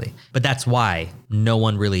 Exactly. But that's why no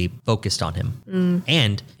one really focused on him.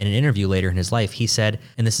 And in an interview later in his life, he said,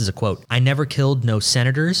 and this is a quote, "I never killed no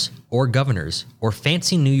senators or governors or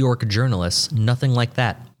fancy New York journalists, nothing like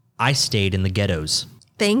that. I stayed in the ghettos."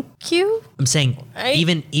 Thank you. I'm saying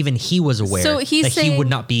even he was aware that he would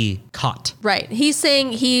not be caught. Right. He's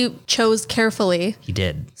saying he chose carefully. He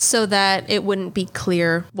did. So that it wouldn't be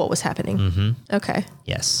clear what was happening. Okay.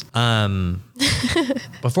 Yes.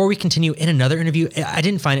 Before we continue, in another interview, I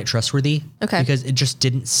didn't find it trustworthy. Okay. Because it just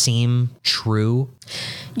didn't seem true.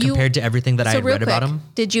 compared to everything that I had real read about quick, him.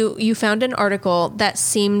 Did you found an article that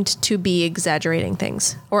seemed to be exaggerating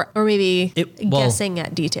things or maybe guessing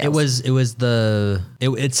at details?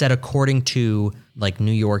 It said according to like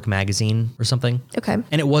New York Magazine or something. Okay.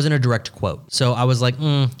 And it wasn't a direct quote. So I was like,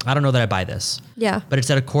 I don't know that I buy this. Yeah. But it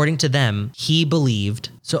said according to them, he believed.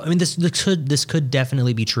 So I mean, this could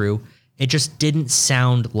definitely be true. It just didn't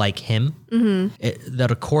sound like him. Mm-hmm.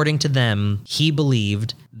 That according to them, he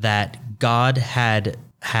believed that God had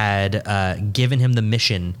given him the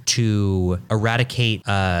mission to eradicate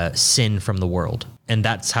sin from the world. And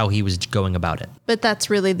that's how he was going about it. But that's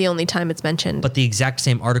really the only time it's mentioned. But the exact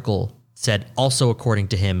same article said also according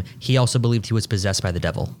to him, he also believed he was possessed by the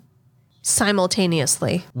devil.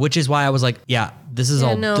 Simultaneously. Which is why I was like, this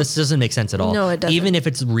doesn't make sense at all. No, it doesn't. Even if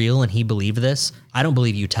it's real and he believed this, I don't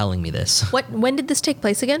believe you telling me this. When did this take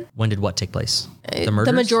place again? When did what take place? The murders?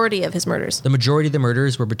 The majority of his murders. The majority of the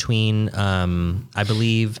murders were between, I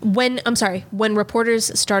believe... when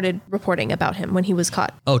reporters started reporting about him when he was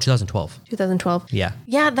caught. Oh, 2012. 2012. Yeah.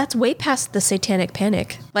 Yeah, that's way past the Satanic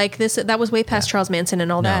Panic. Like that was way past Charles Manson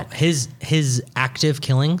and all that. His active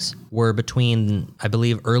killings were between, I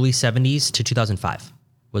believe, early 70s to 2005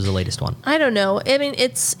 was the latest one. I don't know. I mean,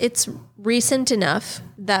 it's recent enough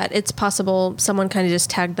that it's possible someone kind of just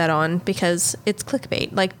tagged that on because it's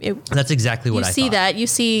clickbait. Like that's exactly what I thought. You see that. You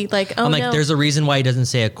see like, oh, I'm like, no. There's a reason why he doesn't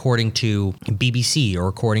say according to BBC or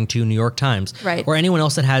according to New York Times. Right. Or anyone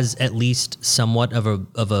else that has at least somewhat of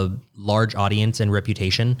a large audience and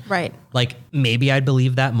reputation. Right. Like maybe I'd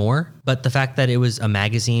believe that more. But the fact that it was a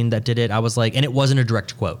magazine that did it, I was like, and it wasn't a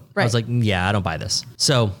direct quote. Right. I was like, yeah, I don't buy this.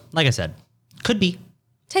 So like I said, could be.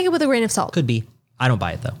 Take it with a grain of salt. Could be. I don't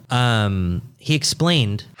buy it though. He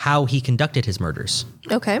explained how he conducted his murders.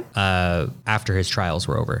 Okay. After his trials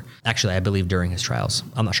were over. Actually, I believe during his trials.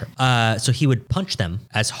 I'm not sure. So he would punch them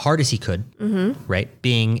as hard as he could, right?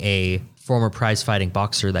 Being a former prize fighting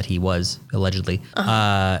boxer that he was, allegedly,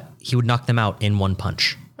 he would knock them out in one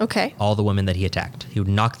punch. Okay. All the women that he attacked. He would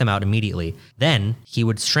knock them out immediately. Then he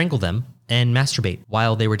would strangle them and masturbate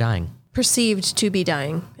while they were dying. Perceived to be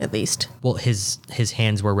dying, at least. Well, his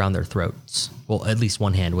hands were around their throats. Well, at least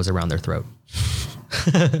one hand was around their throat.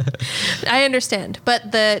 I understand.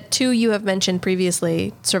 But the two you have mentioned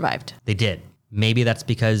previously survived. They did. Maybe that's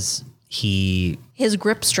because his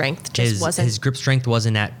grip strength just wasn't. His grip strength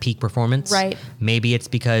wasn't at peak performance. Right. Maybe it's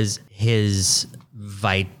because his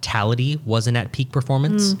vitality wasn't at peak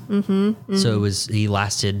performance. So he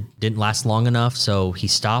didn't last long enough. So he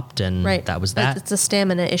stopped and that was that. It's a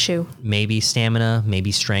stamina issue. Maybe stamina,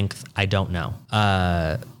 maybe strength. I don't know.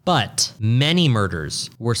 But many murders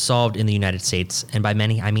were solved in the United States. And by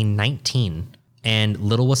many, I mean 19. And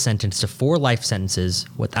Little was sentenced to 4 life sentences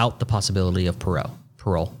without the possibility of parole.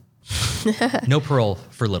 No parole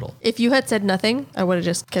for Little. If you had said nothing, I would have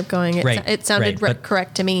just kept going. It sounded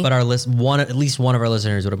correct to me. But at least one of our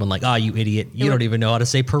listeners would have been like, you idiot. You don't even know how to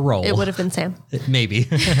say parole. It would have been Sam. Maybe.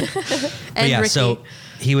 And Ricky. So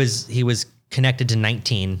he was connected to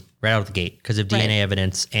 19 right out of the gate because of DNA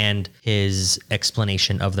evidence and his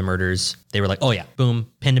explanation of the murders. They were like, oh yeah,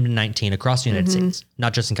 boom, pinned him to 19 across the United States,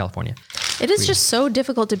 not just in California. It is just so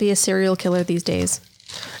difficult to be a serial killer these days.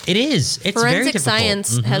 It is. It's Forensic very difficult.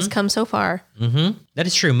 science has come so far. That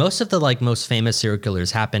is true. Most of the most famous serial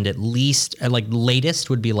killers happened at least latest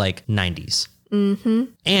would be 90s.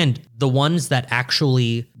 And the ones that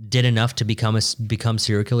actually did enough to become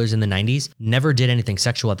serial killers in the 90s never did anything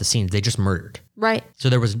sexual at the scenes. They just murdered. Right. So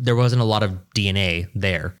there wasn't a lot of DNA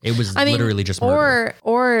there. It was literally just murder.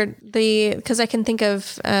 Because I can think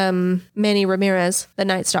of Manny Ramirez, the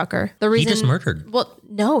Night Stalker. The reason he just murdered. Well,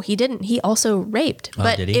 no, he didn't. He also raped. Oh,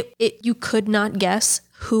 but did he? You could not guess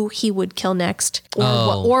who he would kill next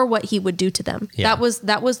or what he would do to them. Yeah.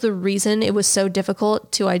 That was the reason it was so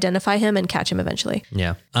difficult to identify him and catch him eventually.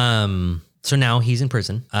 Yeah. So now he's in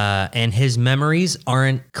prison, and his memories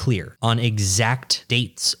aren't clear on exact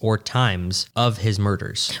dates or times of his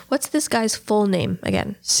murders. What's this guy's full name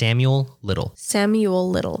again? Samuel Little. Samuel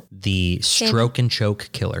Little. The stroke and choke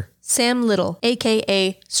killer. Sam Little,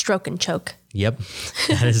 a.k.a. Stroke and Choke. Yep.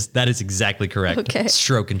 That is exactly correct. Okay.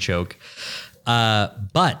 Stroke and choke.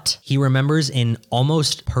 But he remembers in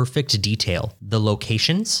almost perfect detail the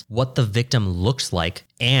locations, what the victim looks like,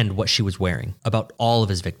 and what she was wearing about all of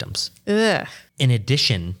his victims. Ugh. In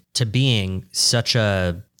addition to being such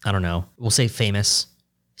a, I don't know, we'll say famous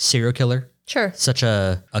serial killer. Sure. Such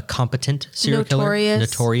a competent serial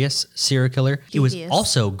notorious serial killer. He was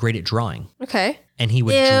also great at drawing. Okay. And he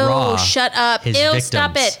would draw. Shut up. His Ew, victims.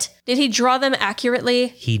 Stop it. Did he draw them accurately?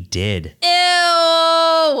 He did.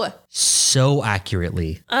 Ew. So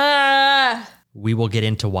accurately. We will get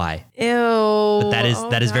into why. Ew. But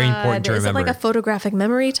that is very important to remember. Is it like a photographic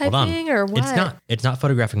memory type thing or what? It's not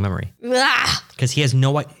photographic memory. Ah! Because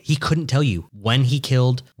he couldn't tell you when he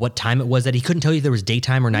killed, what time it was, that he couldn't tell you if there was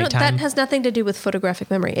daytime or nighttime. That has nothing to do with photographic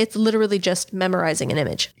memory. It's literally just memorizing an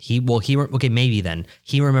image. Okay, maybe then.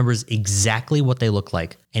 He remembers exactly what they look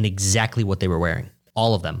like and exactly what they were wearing.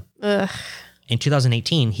 All of them. Ugh. In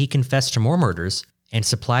 2018, he confessed to more murders and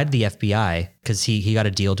supplied the FBI because he got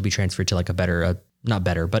a deal to be transferred to like a better, not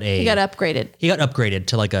better, but He got upgraded. He got upgraded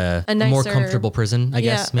to like a nicer, more comfortable prison, I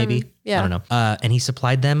guess, maybe. yeah. I don't know. And he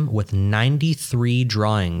supplied them with 93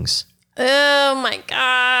 drawings Oh my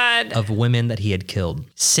God. of women that he had killed.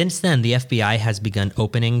 Since then, the FBI has begun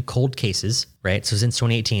opening cold cases, right? So since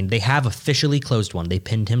 2018, they have officially closed one. They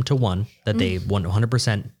pinned him to one that they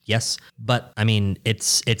 100% yes. But I mean,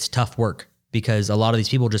 it's tough work because a lot of these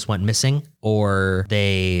people just went missing or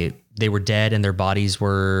they were dead and their bodies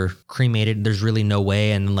were cremated. There's really no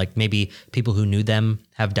way. And like maybe people who knew them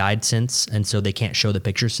have died since. And so they can't show the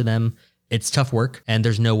pictures to them. It's tough work, and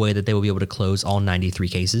there's no way that they will be able to close all 93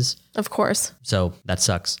 cases. Of course. So that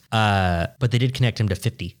sucks. But they did connect him to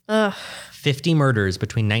 50. Ugh. 50 murders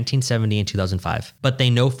between 1970 and 2005. But they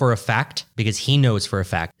know for a fact, because he knows for a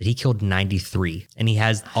fact, that he killed 93, and he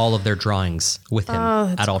has all of their drawings with him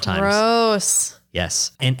at all times. Gross.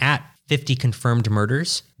 Yes. And at 50 confirmed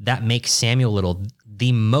murders, that makes Samuel Little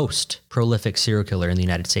the most prolific serial killer in the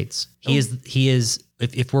United States. He is.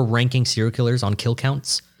 If we're ranking serial killers on kill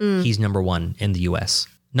counts, he's number one in the U.S.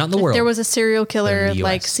 Not in the world. If there was a serial killer in the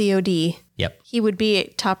like US. COD, Yep. he would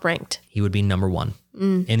be top ranked. He would be number one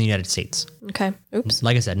in the United States. Okay. Oops.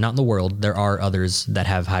 Like I said, not in the world. There are others that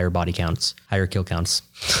have higher body counts, higher kill counts.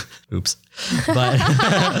 Oops. But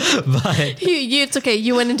It's okay.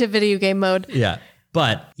 You went into video game mode. yeah.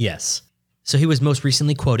 But yes. So he was most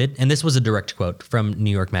recently quoted, and this was a direct quote from New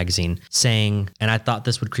York Magazine, saying, and I thought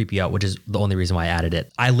this would creep you out, which is the only reason why I added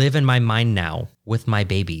it. I live in my mind now with my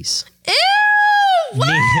babies. Ew!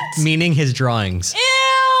 What? Meaning his drawings. Ew!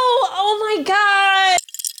 Oh my God!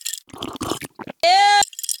 Ew!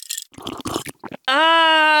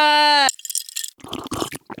 Ah!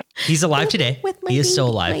 He's alive today. He is still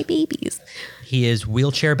alive. My babies. He is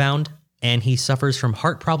wheelchair bound, and he suffers from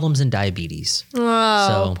heart problems and diabetes. Oh,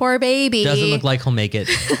 So, poor baby. Doesn't look like he'll make it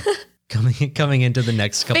coming into the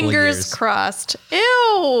next couple of years. Fingers crossed.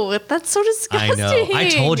 Ew, that's so disgusting. I know.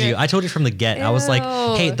 I told you from the get. I was like,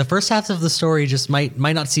 Ew. hey, the first half of the story just might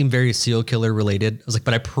not seem very serial killer related. I was like,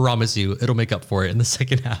 but I promise you it'll make up for it in the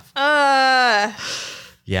second half.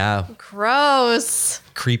 Yeah. Gross.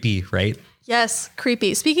 Creepy, right? Yes,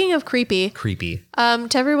 creepy. Speaking of creepy, Creepy. to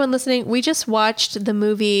everyone listening, we just watched the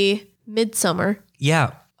movie Midsommar.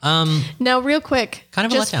 Yeah. Now, real quick, Kind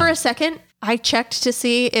of a just letdown. for a second, I checked to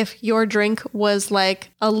see if your drink was like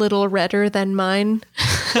a little redder than mine.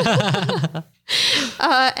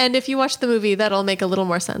 And if you watch the movie, that'll make a little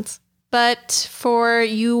more sense. But for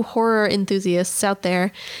you horror enthusiasts out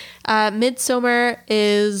there, Midsommar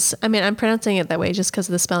is, I mean, I'm pronouncing it that way just because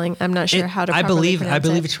of the spelling. I'm not sure how to I properly believe pronounce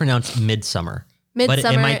it. it's pronounced midsummer. But it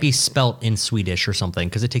Midsummer. might be spelt in Swedish or something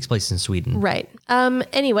because it takes place in Sweden. Right.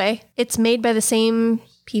 Anyway, it's made by the same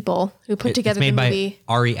people who put together It's made the by movie.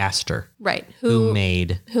 Ari Aster, Right.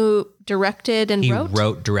 who Directed and he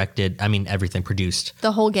wrote directed, everything, produced.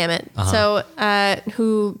 the whole gamut. Uh-huh.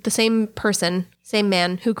 So, the same person, same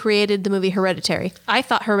man who created the movie Hereditary. I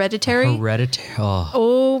thought Hereditary. Hereditary. Oh.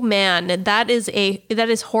 Oh man, that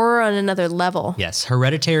is horror on another level. Yes,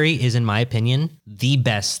 Hereditary is, in my opinion, the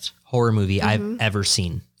best horror movie Mm-hmm. I've ever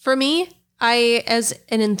seen. For me, as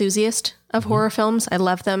an enthusiast of horror films, I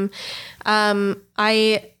love them. I'm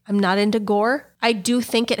not into gore. I do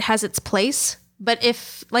think it has its place, but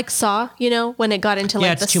if like Saw, when it got into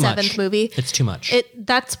like it's the too seventh much. movie, It's too much.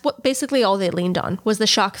 That's what basically all they leaned on was the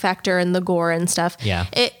shock factor and the gore and stuff. Yeah.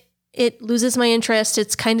 It loses my interest.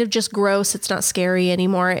 It's kind of just gross. It's not scary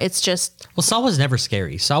anymore. It's just Well, Saw was never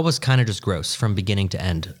scary. Saw was kind of just gross from beginning to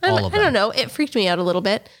end. All of I them. don't know. It freaked me out a little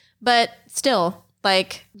bit, but still,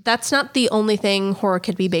 like that's not the only thing horror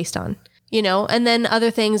could be based on, And then other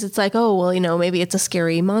things, it's like, oh well, maybe it's a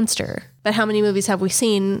scary monster. But how many movies have we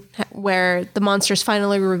seen where the monster's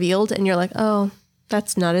finally revealed and you're like, oh,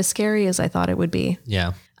 that's not as scary as I thought it would be.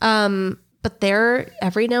 Yeah. But there,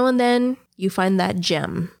 every now and then, you find that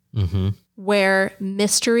gem where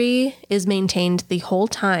mystery is maintained the whole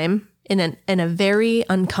time in a very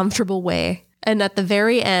uncomfortable way. And at the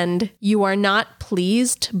very end, you are not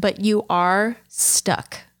pleased, but you are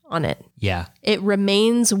stuck on it. Yeah. It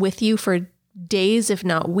remains with you for days, if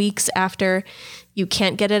not weeks after. You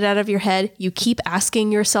can't get it out of your head. You keep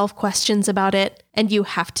asking yourself questions about it, and you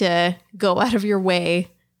have to go out of your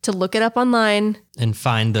way to look it up online And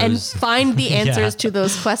find and those. find the answers Yeah. to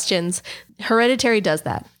those questions. Hereditary does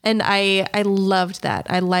that. And I loved that.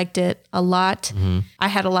 I liked it a lot. I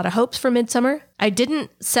had a lot of hopes for Midsummer. I didn't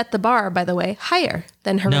set the bar, by the way, higher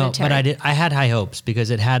than No, Hereditary. but I did. I had high hopes because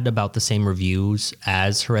it had about the same reviews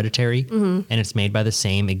as Hereditary, and it's made by the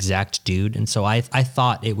same exact dude. And so I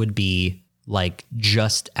thought it would be like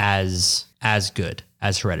just as good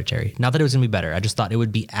as Hereditary. Not that it was gonna be better. I just thought it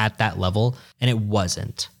would be at that level, and it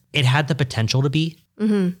wasn't. It had the potential to be,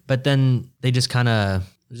 but then they just kind of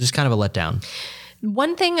a letdown,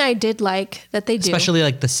 One thing I did like that they do, especially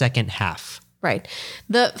like the second half. right,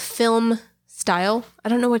 the film style, I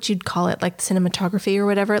don't know what you'd call it, like cinematography or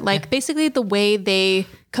whatever, like basically the way they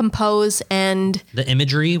compose and The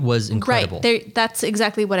imagery was incredible. right, that's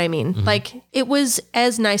exactly what I mean. Like it was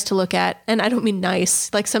as nice to look at, and I don't mean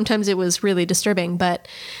nice, like sometimes it was really disturbing, but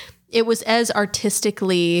it was as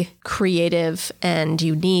artistically creative and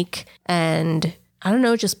unique and I don't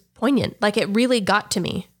know, just poignant. Like it really got to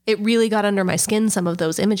me. It really got under my skin, some of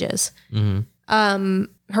those images.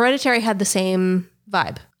 Hereditary had the same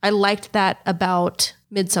vibe. I liked that about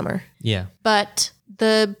Midsummer, Yeah. but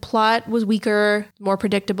the plot was weaker, more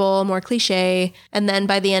predictable, more cliche. And then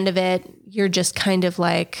by the end of it, you're just kind of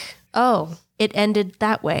like, oh, it ended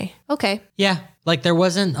that way. Okay. Yeah, like there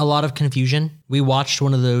wasn't a lot of confusion. We watched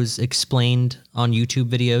one of those explained on YouTube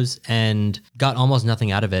videos and got almost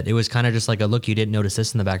nothing out of it. It was kind of just like a look, you didn't notice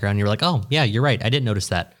this in the background. You were like, oh, yeah, you're right. I didn't notice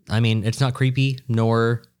that. I mean, it's not creepy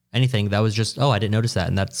nor anything. That was just, oh, I didn't notice that.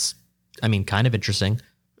 And that's, I mean, kind of interesting.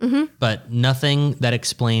 But nothing that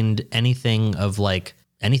explained anything of like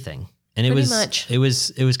anything. And it Pretty was much. it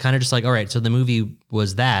was kind of just like, all right, so the movie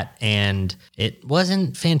was that, and it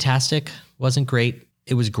wasn't fantastic, wasn't great.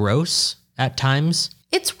 It was gross at times.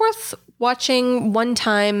 It's worth watching one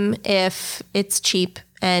time if it's cheap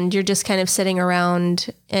and you're just kind of sitting around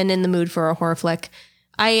and in the mood for a horror flick.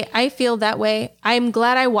 I feel that way. I'm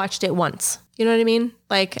glad I watched it once. You know what I mean?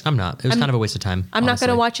 Like I'm not. It was kind of a waste of time. I'm not going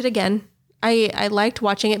to honestly. watch it again. I liked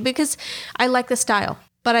watching it because I like the style,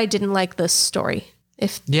 but I didn't like the story.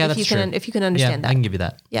 If that's you true. can if you can understand I that. can give you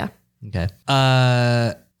that. Yeah. Okay.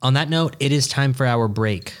 On that note, it is time for our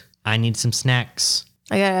break. I need some snacks.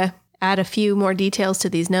 I gotta add a few more details to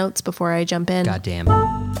these notes before I jump in. God damn.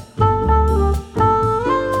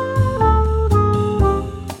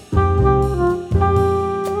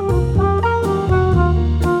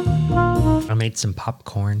 I made some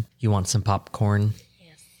popcorn. You want some popcorn?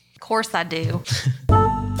 Of course I do.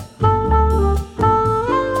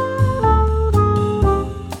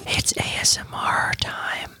 It's ASMR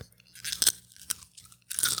time.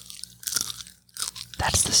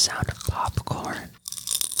 That's the sound of popcorn.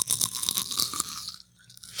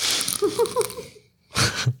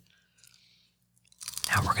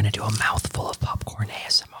 Now we're going to do a mouthful of popcorn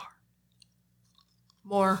ASMR.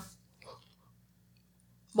 More.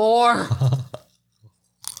 More.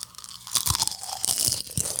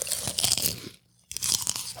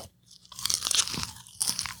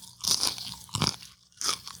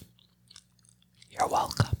 You're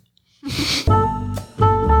welcome.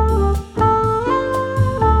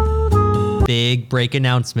 Big break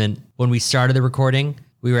announcement. When we started the recording,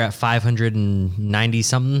 we were at 590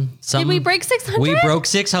 something. Did we break 600? We broke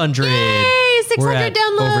 600. Yay, 600 We're at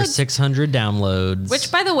downloads. Over 600 downloads.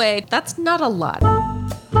 Which, by the way, that's not a lot.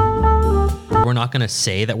 we're not going to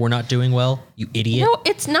say that we're not doing well, you idiot. No,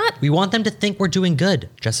 it's not. We want them to think we're doing good,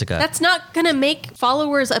 Jessica. That's not going to make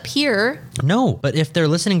followers appear. No, but if they're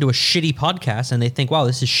listening to a shitty podcast and they think, wow,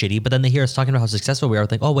 this is shitty, but then they hear us talking about how successful we are,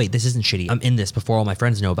 think, oh, wait, this isn't shitty. I'm in this before all my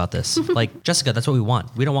friends know about this. Like, Jessica, that's what we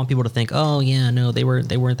want. We don't want people to think, oh, yeah, no, they weren't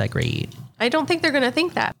that great. I don't think they're going to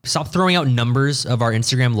think that. Stop throwing out numbers of our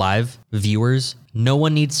Instagram live viewers. No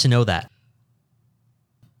one needs to know that.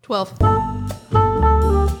 12.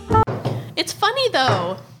 It's funny,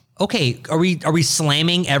 though. Okay, are we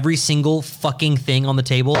slamming every single fucking thing on the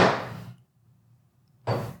table?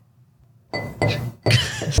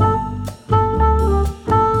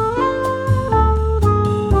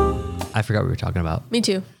 I forgot what we were talking about. Me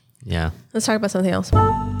too. Yeah. Let's talk about something else.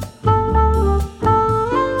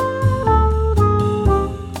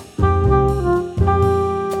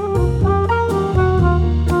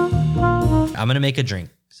 I'm going to make a drink,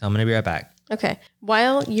 so I'm going to be right back. Okay.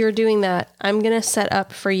 While you're doing that, I'm going to set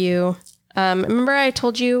up for you. Remember I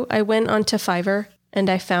told you I went onto Fiverr and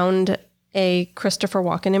I found a Christopher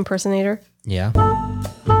Walken impersonator? Yeah.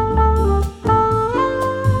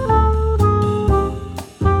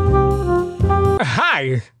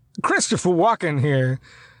 Hi, Christopher Walken here.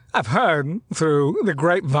 I've heard through the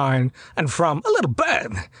grapevine and from a little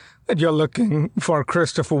bird that you're looking for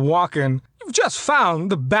Christopher Walken. You've just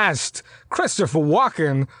found the best Christopher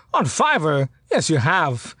Walken on Fiverr. Yes, you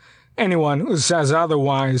have. Anyone who says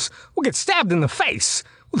otherwise will get stabbed in the face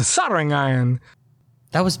with a soldering iron.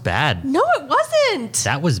 That was bad. No, it wasn't.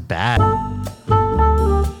 That was bad.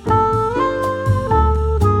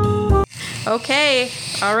 Okay.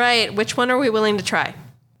 All right. Which one are we willing to try?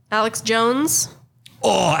 Alex Jones?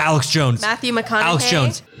 Oh, Alex Jones. Matthew McConaughey? Alex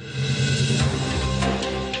Jones.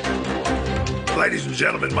 Ladies and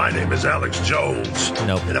gentlemen, my name is Alex Jones.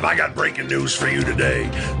 Nope. And if I got breaking news for you today,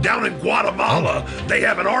 down in Guatemala, they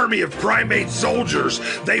have an army of primate soldiers.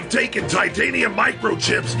 They've taken titanium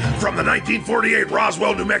microchips from the 1948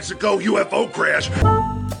 Roswell, New Mexico UFO crash.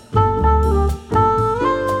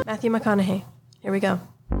 Matthew McConaughey. Here we go.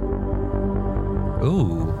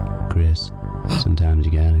 Ooh. Chris, sometimes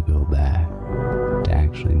you gotta go back to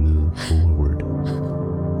actually move forward.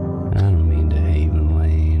 I don't mean to Haven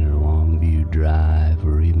Lane or Longview Drive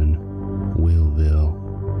or even Willville.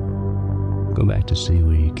 Go back to see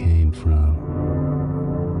where you came from.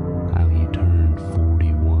 How you turned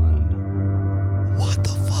 41. What the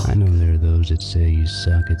fuck? I know there are those that say you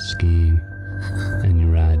suck at skiing and you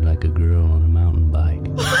ride like a girl on a mountain bike.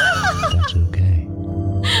 That's okay.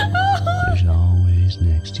 There's always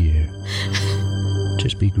next year.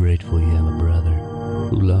 Just be grateful you have a brother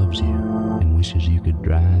who loves you and wishes you could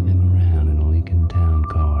drive him around in a Lincoln Town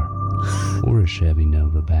Car or a Chevy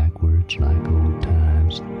Nova backwards like old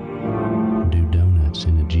times, and do donuts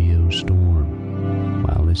in a Geostorm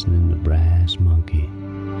while listening to Brass Monkey.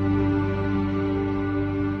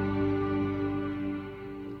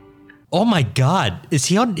 Oh my God. Is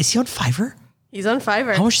he on Fiverr? He's on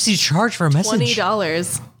Fiverr. How much does he charge for a message?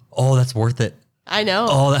 $20. Oh, that's worth it. I know.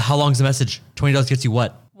 Oh, how long's the message? $20 gets you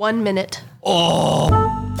what? 1 minute.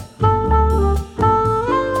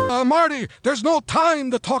 Marty, there's no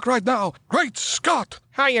time to talk right now. Great Scott!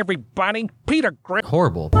 Hi, everybody. Peter Griffin.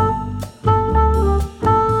 Horrible.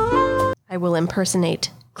 I will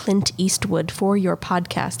impersonate Clint Eastwood for your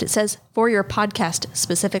podcast. It says for your podcast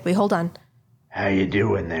specifically. Hold on. How you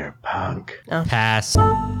doing there, punk? Pass.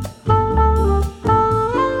 Oh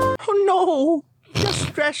no,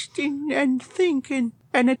 just resting and thinking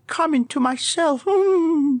and it coming to myself.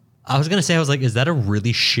 I was gonna say, I was like, is that a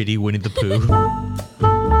really shitty Winnie the Pooh?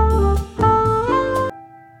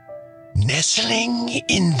 Nestling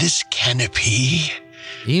in this canopy,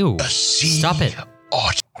 Ew. a sea Stop it.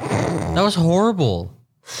 ought That was horrible.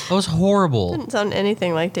 That was horrible. Didn't sound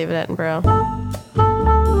anything like David Attenborough.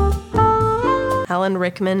 Alan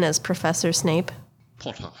Rickman as Professor Snape.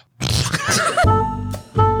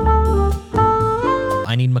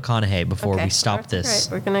 I need McConaughey before Okay. we stop All this.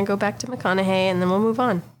 right, we're going to go back to McConaughey and then we'll move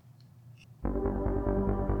on.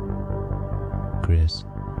 Chris,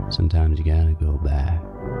 sometimes you gotta go back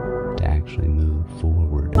to actually move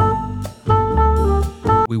forward.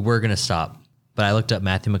 We were going to stop, but I looked up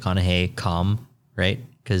Matthew McConaughey, Calm, right?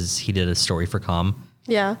 Because he did a story for Calm,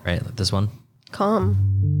 Yeah. right? Like this one. Calm.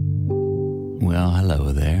 Well,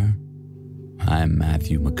 hello there. I'm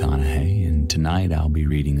Matthew McConaughey, and tonight I'll be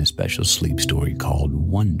reading a special sleep story called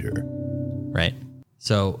Wonder. Right?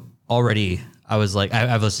 So already I was like,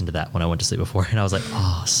 I've listened to that when I went to sleep before, and I was like,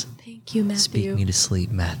 oh, Thank you, Matthew. speak me to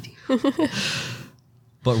sleep, Matthew.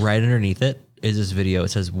 But right underneath it is this video. It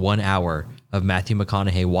says 1 hour of Matthew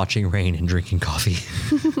McConaughey watching rain and drinking coffee.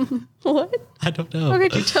 What? I don't know. How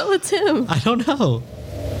could you tell it's him? I don't know.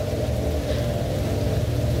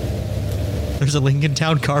 There's a Lincoln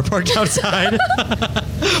Town car parked outside.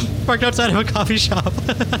 Parked outside of a coffee shop.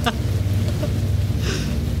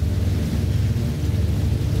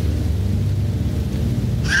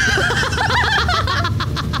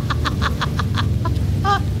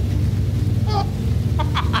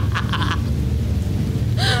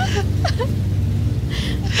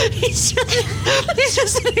 He's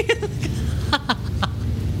just sitting in the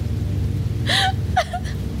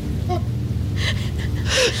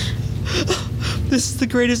This is the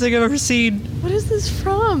greatest thing I've ever seen. What is this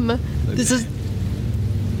from? This is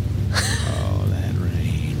Oh, that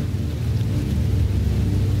rain.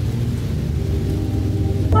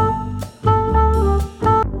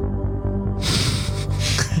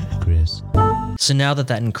 Chris, so now that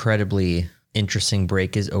incredibly interesting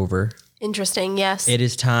break is over, Interesting, yes. it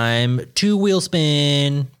is time to wheel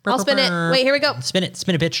spin. I'll spin it. Wait, here we go. Spin it,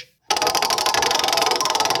 bitch.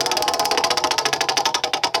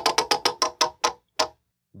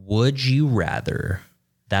 Would you rather?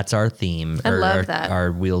 That's our theme. I love our, that.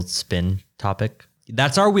 Our wheel spin topic.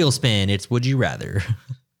 That's our wheel spin. It's would you rather.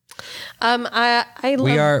 I love,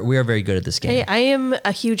 We are very good at this game. I am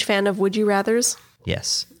a huge fan of Would You Rathers.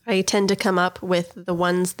 Yes. I tend to come up with the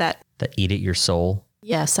ones that, That eat at your soul.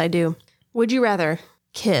 yes, I do. Would you rather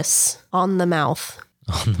kiss on the mouth?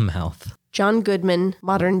 On the mouth. John Goodman,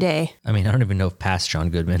 modern day. I mean, I don't even know if past John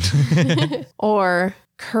Goodman. Or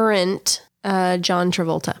current John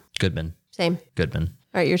Travolta. Goodman. Same. Goodman.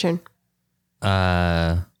 All right, your turn.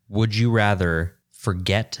 Would you rather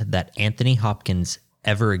forget that Anthony Hopkins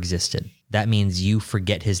ever existed? That means you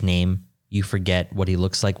forget his name, you forget what he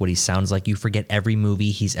looks like, what he sounds like, you forget every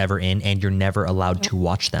movie he's ever in, and you're never allowed to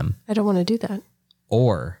watch them. I don't want to do that.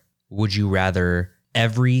 Or would you rather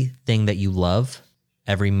everything that you love,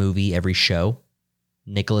 every movie, every show,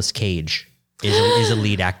 Nicolas Cage is a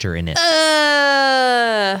lead actor in it?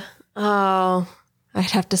 Oh,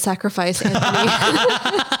 I'd have to sacrifice Anthony.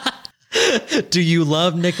 Do you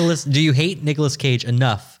hate Nicolas Cage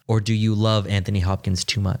enough, or do you love Anthony Hopkins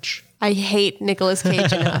too much? I hate Nicolas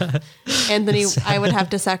Cage enough. Anthony, I would have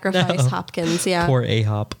to sacrifice Hopkins. Yeah. Poor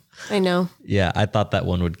A-Hop. I know. Yeah, I thought that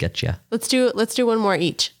one would get you. Let's do one more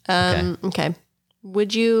each. Okay.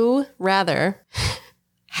 Would you rather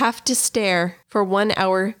have to stare for 1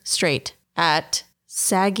 hour straight at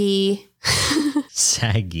saggy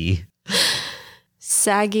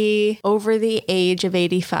over the age of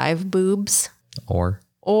 85 boobs, or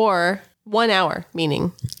 1 hour,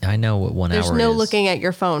 meaning I know what 1 hour is. There's no looking at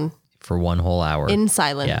your phone for 1 whole hour in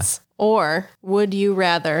silence. Yeah. Or would you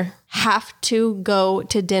rather have to go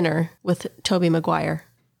to dinner with Tobey Maguire?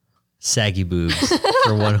 Saggy boobs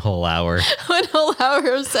for 1 whole hour. 1 whole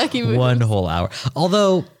hour of saggy boobs. 1 whole hour.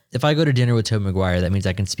 Although, if I go to dinner with Tobey Maguire, that means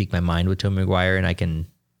I can speak my mind with Tobey Maguire and I can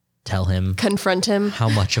tell him, confront him, how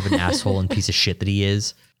much of an asshole and piece of shit that he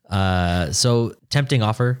is. So tempting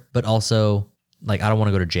offer, but also like I don't want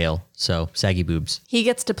to go to jail. So saggy boobs. He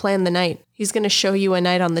gets to plan the night. He's going to show you a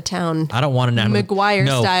night on the town. I don't want a night on Maguire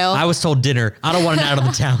no, style. I was told dinner. I don't want a night on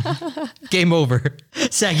the town. Game over.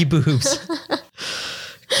 Saggy boobs.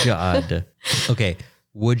 God. Okay.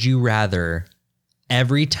 Would you rather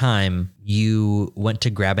every time you went to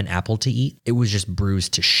grab an apple to eat, it was just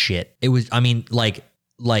bruised to shit? It was, I mean, like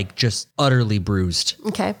just utterly bruised.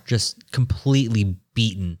 Okay. Just completely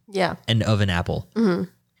beaten. Yeah. And of an apple. Mm-hmm.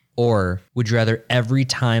 Or would you rather every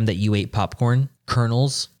time that you ate popcorn,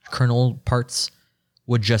 kernel parts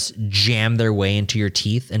would just jam their way into your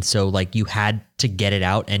teeth, and so like you had to get it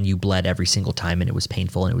out and you bled every single time and it was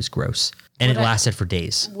painful and it was gross and it lasted for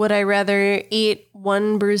days? Would I rather eat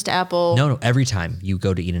 1 bruised apple? No, every time you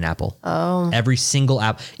go to eat an apple. Oh. Every single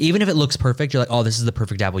apple. Even if it looks perfect, you're like, oh, this is the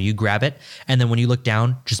perfect apple. You grab it, and then when you look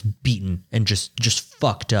down, just beaten and just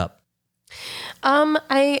fucked up.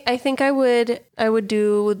 I think I would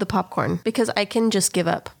do the popcorn because I can just give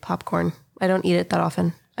up popcorn. I don't eat it that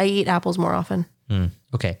often. I eat apples more often.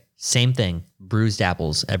 Okay. Same thing. Bruised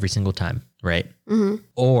apples every single time, right? Mm-hmm.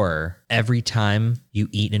 Or every time you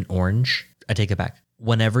eat an orange, I take it back.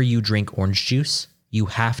 Whenever you drink orange juice, you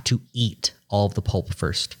have to eat all of the pulp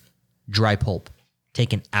first. Dry pulp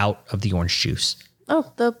taken out of the orange juice.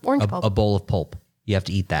 Oh, the orange pulp. A bowl of pulp. You have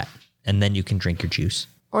to eat that. And then you can drink your juice.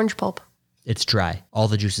 Orange pulp. It's dry. All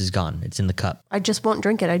the juice is gone. It's in the cup. I just won't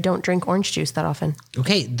drink it. I don't drink orange juice that often.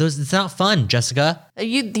 Okay, it's not fun, Jessica.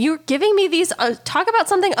 You're giving me these. Talk about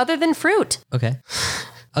something other than fruit. Okay,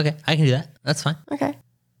 I can do that. That's fine. Okay.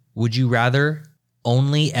 Would you rather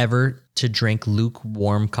only ever to drink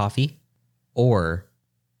lukewarm coffee or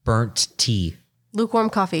burnt tea? Lukewarm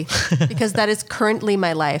coffee, because that is currently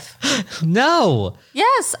my life. No.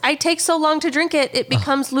 Yes, I take so long to drink it, it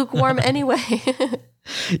becomes lukewarm anyway.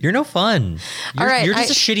 You're no fun. All right. You're just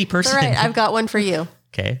a shitty person. All right, I've got one for you.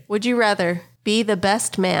 Okay. Would you rather be the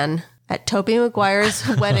best man at Tobey Maguire's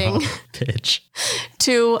wedding bitch.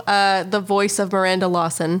 to the voice of Miranda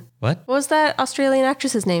Lawson? What was that Australian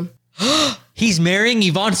actress's name? He's marrying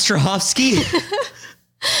Yvonne Strahovski?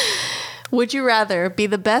 Would you rather be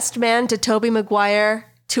the best man to Tobey Maguire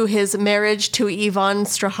to his marriage to Yvonne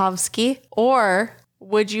Strahovski, or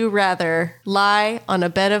would you rather lie on a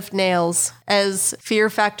bed of nails as Fear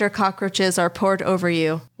Factor cockroaches are poured over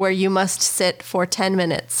you, where you must sit for 10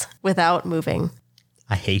 minutes without moving?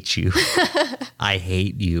 I hate you. I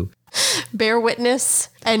hate you. Bear witness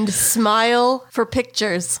and smile for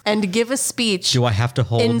pictures and give a speech. Do I have to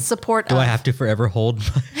hold in support do of? I have to forever hold?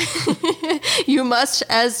 You must,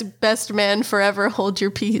 as best man, forever hold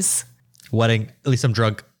your peace. Wedding. At least I'm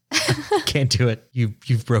drunk. Can't do it.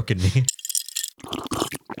 You've broken me.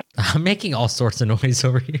 I'm making all sorts of noise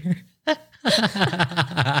over here. You're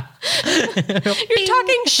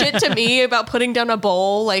talking shit to me about putting down a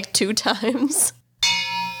bowl like 2 times.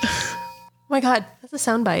 Oh my God, that's a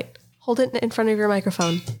soundbite. Hold it in front of your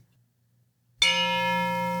microphone.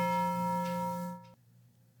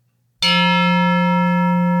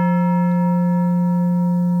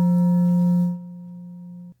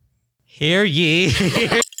 Hear ye.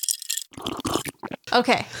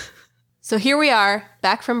 Okay. So here we are,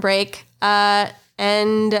 back from break.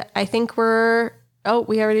 And I think we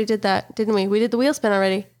already did that, didn't we? We did the wheel spin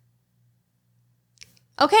already.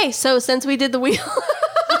 Okay, so since we did the wheel...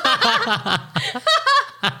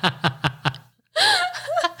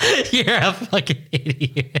 You're a fucking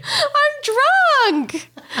idiot. I'm drunk.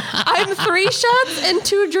 I'm 3 shots and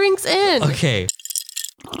 2 drinks in. Okay.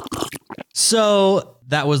 So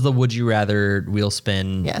that was the Would You Rather wheel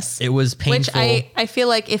spin. Yes. It was painful. Which I feel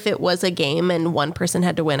like if it was a game and one person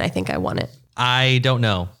had to win, I think I won it. I don't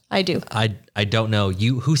know. I do. I don't know.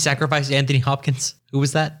 Who sacrificed Anthony Hopkins? Who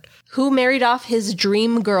was that? Who married off his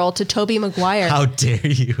dream girl to Tobey Maguire? How dare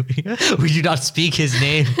you? Would you not speak his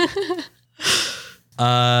name?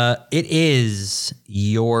 It is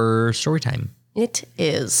your story time. It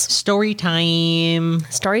is. Story time.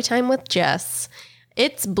 Story time with Jess.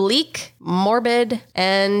 It's bleak, morbid,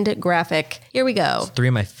 and graphic. Here we go. 3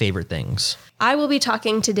 of my favorite things. I will be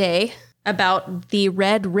talking today about the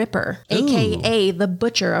Red Ripper, a.k.a. the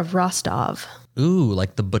Butcher of Rostov. Ooh,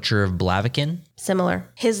 like the Butcher of Blaviken? Similar.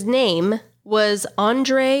 His name was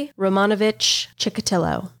Andrei Romanovich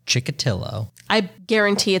Chikatilo. Chikatilo. I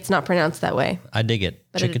guarantee it's not pronounced that way. I dig it.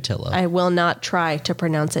 But Chikatilo. I will not try to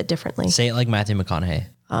pronounce it differently. Say it like Matthew McConaughey.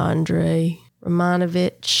 Andrei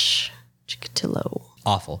Romanovich Chikatilo.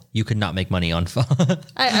 Awful. You could not make money on phone.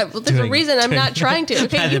 Well, there's a reason I'm not trying to.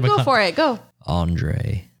 Okay, you go for it. Go.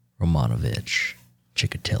 Andrei Romanovich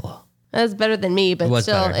Chikatilo. That's better than me, but was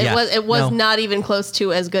still, better. Yeah. it was No. not even close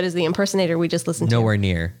to as good as the impersonator we just listened to. Nowhere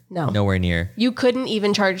near. No. Nowhere near. You couldn't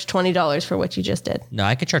even charge $20 for what you just did. No,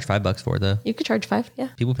 I could charge $5 for it though. You could charge $5, yeah.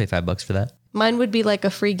 People pay $5 for that. Mine would be like a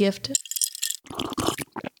free gift.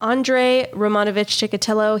 Andrei Romanovich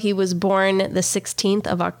Chikatilo, he was born the 16th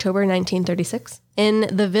of October, 1936, in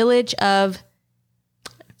the village of,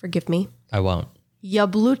 forgive me, I won't.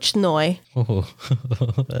 Yabluchnoy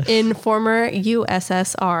in former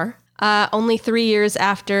USSR. Only 3 years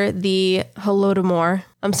after the Holodomor.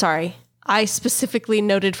 I'm sorry. I specifically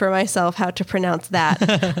noted for myself how to pronounce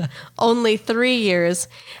that. Only 3 years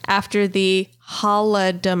after the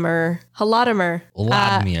Holodomor,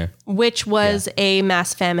 which was a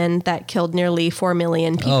mass famine that killed nearly 4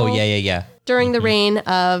 million people. Oh, yeah. During the reign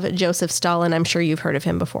of Joseph Stalin. I'm sure you've heard of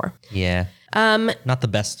him before. Yeah. Not the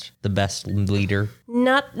best leader.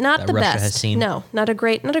 Not the Russia best. has seen. No, not a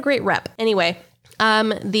great rep. Anyway,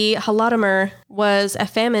 the Holodomor was a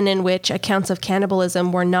famine in which accounts of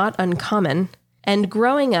cannibalism were not uncommon. And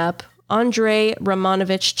growing up, Andrei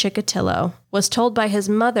Romanovich Chikatilo was told by his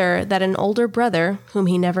mother that an older brother, whom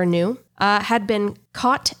he never knew, had been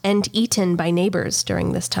caught and eaten by neighbors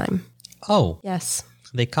during this time. Oh. Yes.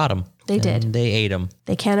 They caught him. They did. They ate him.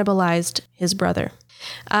 They cannibalized his brother.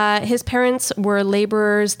 His parents were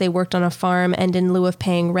laborers. They worked on a farm, and in lieu of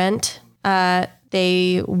paying rent,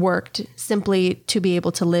 they worked simply to be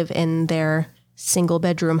able to live in their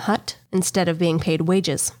single-bedroom hut instead of being paid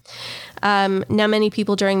wages. Now, many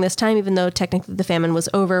people during this time, even though technically the famine was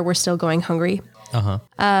over, were still going hungry.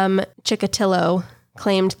 Chikatilo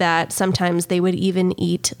claimed that sometimes they would even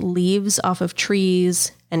eat leaves off of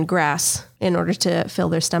trees and grass in order to fill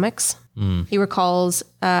their stomachs. He recalls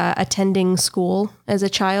attending school as a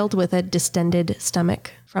child with a distended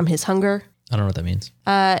stomach from his hunger. I don't know what that means.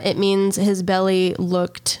 It means his belly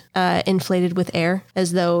looked inflated with air,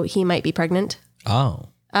 as though he might be pregnant. Oh.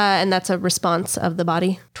 And that's a response of the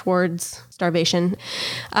body towards starvation.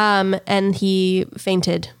 And he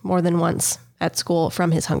fainted more than once at school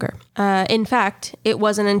from his hunger. In fact, it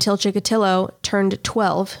wasn't until Chikatilo turned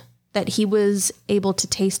 12 that he was able to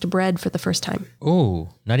taste bread for the first time. Oh,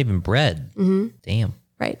 not even bread. Mm-hmm. Damn.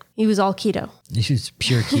 Right. He was all keto. This is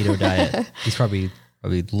pure keto diet. He's probably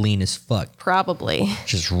lean as fuck. Probably.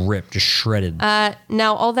 Just ripped, just shredded.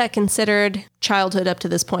 Now, all that considered, childhood up to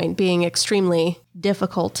this point being extremely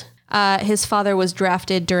difficult, his father was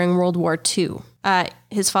drafted during World War II.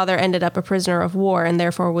 His father ended up a prisoner of war and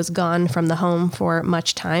therefore was gone from the home for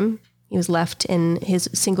much time. He was left in his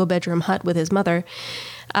single-bedroom hut with his mother.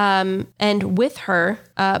 And with her,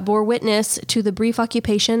 bore witness to the brief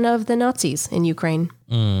occupation of the Nazis in Ukraine.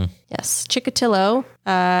 Yes. Chikatilo,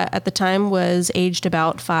 at the time, was aged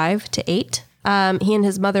about 5 to 8. He and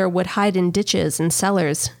his mother would hide in ditches and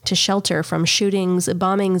cellars to shelter from shootings,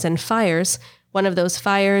 bombings, and fires, one of those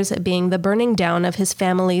fires being the burning down of his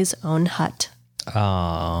family's own hut.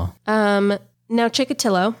 Oh. Now,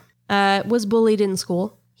 Chikatilo was bullied in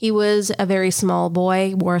school. He was a very small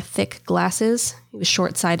boy, wore thick glasses. He was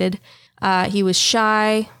short-sighted. He was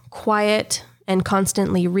shy, quiet, and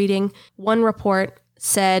constantly reading. One report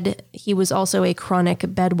said he was also a chronic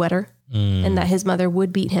bedwetter. and that his mother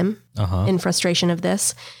would beat him in frustration of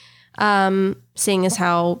this. Seeing as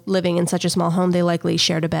how living in such a small home, they likely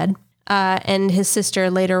shared a bed. And his sister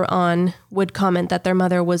later on would comment that their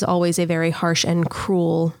mother was always a very harsh and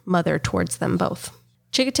cruel mother towards them both.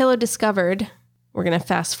 Chikatilo discovered, we're going to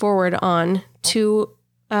fast forward on to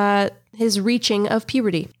his reaching of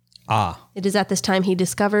puberty. It is at this time he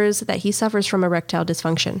discovers that he suffers from erectile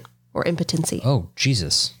dysfunction or impotency. Oh,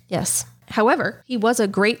 Jesus. Yes. However, he was a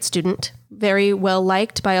great student, very well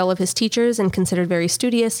liked by all of his teachers and considered very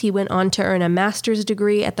studious. He went on to earn a master's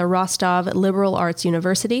degree at the Rostov Liberal Arts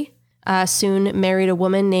University. Soon married a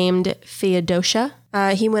woman named Feodosia.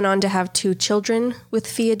 He went on to have 2 children with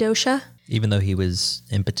Feodosia. Even though he was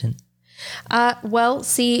impotent? Well,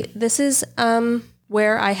 see, this is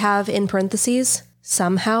where I have in parentheses,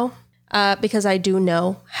 somehow, because I do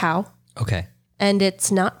know how. Okay. And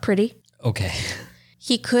it's not pretty. Okay.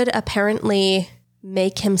 He could apparently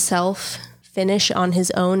make himself finish on his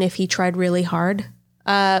own if he tried really hard.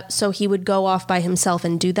 So he would go off by himself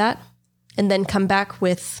and do that, and then come back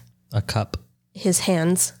with a cup, his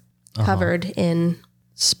hands covered in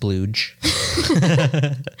splooge,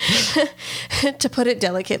 to put it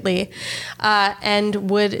delicately, and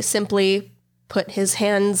would simply put his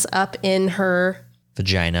hands up in her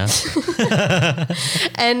vagina.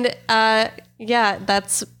 And yeah,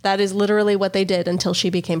 that is literally what they did until she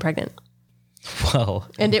became pregnant. Whoa.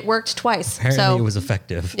 And it worked twice. Apparently it was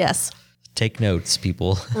effective. Yes. Take notes,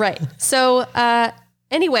 people. Right. So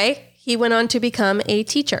anyway, he went on to become a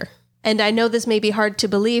teacher. And I know this may be hard to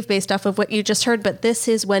believe based off of what you just heard, but this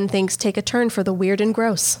is when things take a turn for the weird and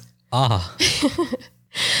gross.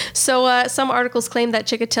 So some articles claim that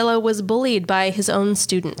Chikatilo was bullied by his own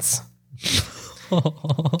students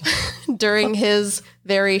during his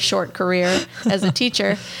very short career as a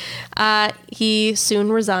teacher. He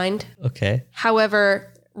soon resigned. Okay.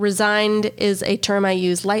 However, resigned is a term I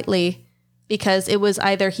use lightly because it was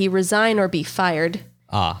either he resign or be fired.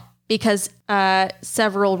 Because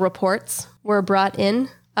several reports were brought in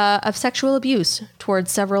of sexual abuse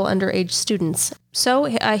towards several underage students. So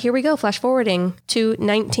here we go, flash forwarding to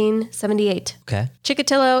 1978. Okay.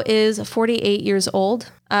 Chikatilo is 48 years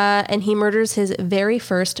old, and he murders his very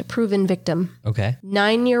first proven victim. Okay.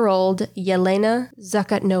 9-year-old Yelena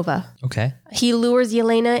Zakatnova. Okay. He lures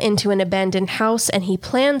Yelena into an abandoned house and he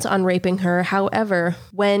plans on raping her. However,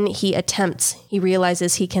 when he attempts, he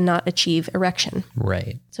realizes he cannot achieve erection.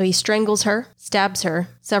 Right. So he strangles her, stabs her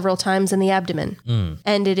several times in the abdomen.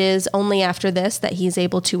 And it is only after this that he's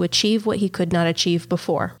able to achieve what he could not achieve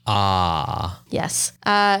before. Yes.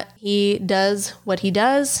 He does what he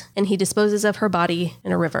does, and he disposes of her body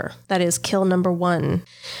in a river. That is kill number 1.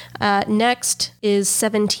 Next is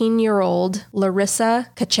 17-year-old Larissa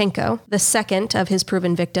Kachenko, the second of his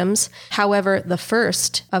proven victims. However, the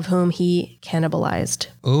first of whom he cannibalized.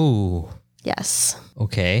 Ooh. Yes.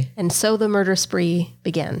 Okay. And so the murder spree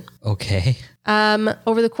began. Okay.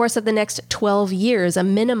 Over the course of the next 12 years, a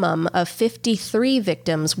minimum of 53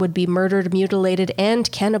 victims would be murdered, mutilated, and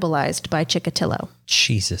cannibalized by Chikatilo.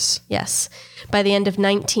 Jesus. Yes. By the end of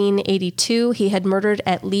 1982, he had murdered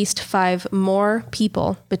at least 5 more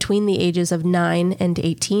people between the ages of 9 and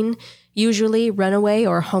 18, usually runaway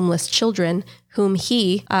or homeless children, whom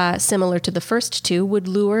he, similar to the first 2, would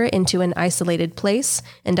lure into an isolated place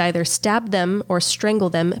and either stab them or strangle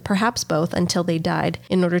them, perhaps both, until they died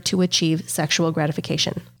in order to achieve sexual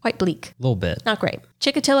gratification. Quite bleak. A little bit. Not great.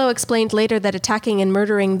 Chikatilo explained later that attacking and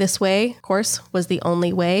murdering this way, of course, was the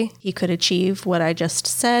only way he could achieve what I just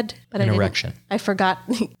said. But An erection. I forgot.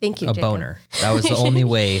 Thank you, A Jacob. boner. That was the only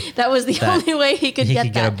way. That was the only way he could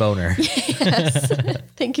get a boner. Yes.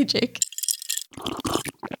 Thank you, Jake.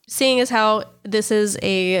 Seeing as how this is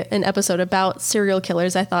an episode about serial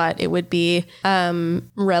killers, I thought it would be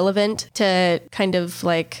relevant to kind of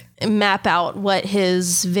like map out what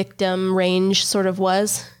his victim range sort of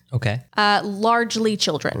was. Okay. Largely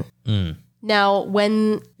children. Now,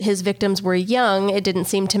 when his victims were young, it didn't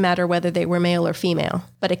seem to matter whether they were male or female.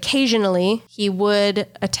 But occasionally, he would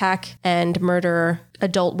attack and murder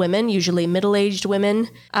adult women, usually middle-aged women.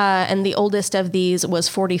 And the oldest of these was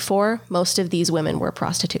 44. Most of these women were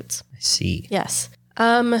prostitutes. I see. Yes.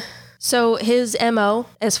 So his MO,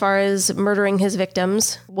 as far as murdering his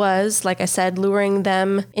victims, was, like I said, luring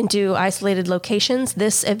them into isolated locations.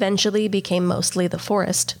 This eventually became mostly the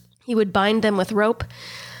forest. He would bind them with rope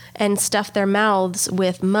and stuff their mouths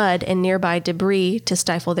with mud and nearby debris to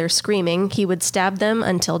stifle their screaming. He would stab them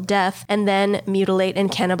until death and then mutilate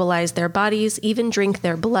and cannibalize their bodies, even drink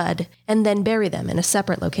their blood, and then bury them in a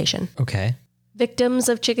separate location. Okay. Victims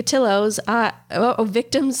of Chikatilo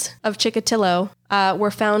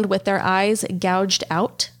were found with their eyes gouged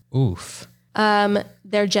out, Oof.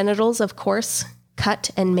 Their genitals, of course,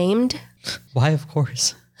 cut and maimed. Why, of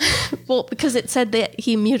course? Well, because it said that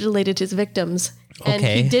he mutilated his victims. And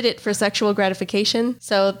Okay. he did it for sexual gratification.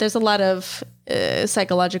 So there's a lot of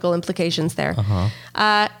psychological implications there.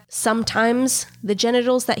 Sometimes the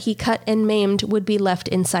genitals that he cut and maimed would be left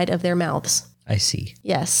inside of their mouths. I see.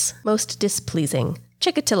 Yes, most displeasing.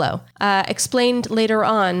 Chikatilo explained later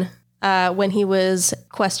on when he was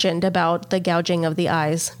questioned about the gouging of the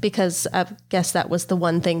eyes, because I guess that was the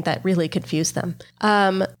one thing that really confused them.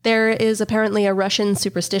 There is apparently a Russian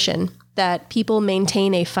superstition that people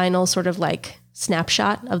maintain a final sort of like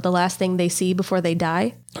snapshot of the last thing they see before they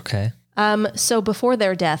die. Okay. So before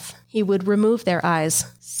their death, he would remove their eyes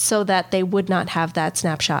so that they would not have that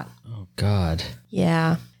snapshot. Oh, God.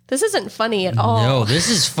 Yeah. This isn't funny at all. No, this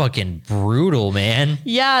is fucking brutal, man.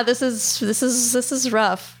 Yeah, this is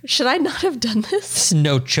rough. Should I not have done this? This is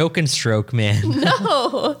no choke and stroke, man.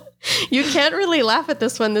 No. You can't really laugh at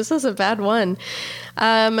this one. This is a bad one.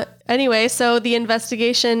 Anyway, so the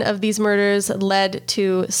investigation of these murders led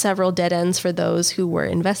to several dead ends for those who were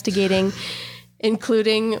investigating,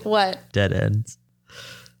 including what? Dead ends.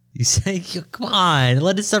 You say, come on, it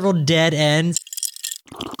led to several dead ends.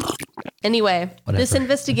 Anyway,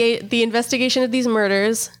 the investigation of these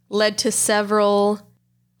murders led to several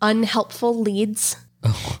unhelpful leads.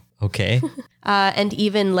 Oh, okay. And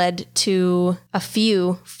even led to a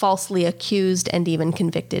few falsely accused and even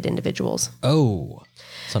convicted individuals. Oh,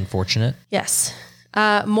 it's unfortunate. Yes.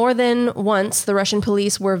 More than once, the Russian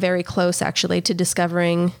police were very close, actually, to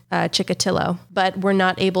discovering Chikatilo, but were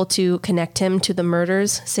not able to connect him to the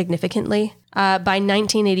murders significantly. By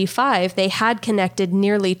 1985, they had connected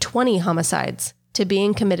nearly 20 homicides to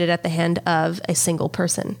being committed at the hand of a single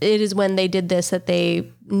person. It is when they did this that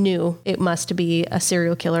they knew it must be a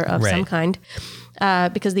serial killer of some kind.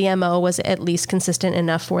 Because the MO was at least consistent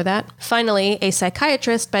enough for that. Finally, a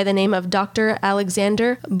psychiatrist by the name of Dr.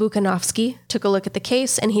 Alexander Bukhanovsky took a look at the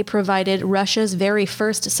case, and he provided Russia's very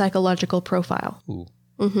first psychological profile. Ooh.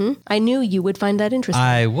 I knew you would find that interesting.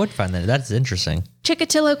 I would find that. That's interesting.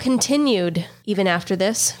 Chikatilo continued, even after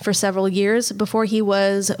this, for several years before he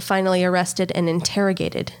was finally arrested and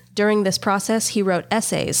interrogated. During this process, he wrote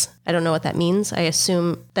essays. I don't know what that means. I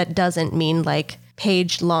assume that doesn't mean like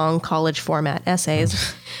page-long college format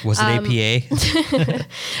essays. Was it APA?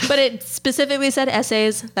 But it specifically said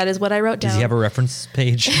essays. That is what I wrote down. Does he have a reference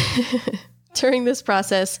page? During this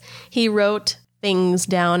process, he wrote things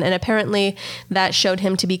down, and apparently that showed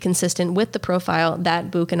him to be consistent with the profile that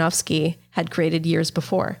Bukhanovsky had created years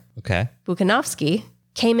before. Okay. Bukhanovsky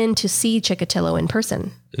came in to see Chikatilo in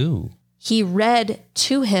person. Ooh. He read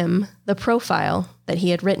to him the profile that he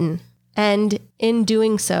had written, and in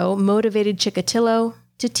doing so, motivated Chikatilo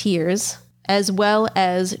to tears, as well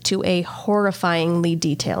as to a horrifyingly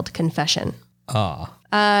detailed confession.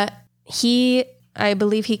 I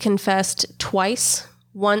believe he confessed twice,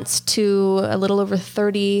 once to a little over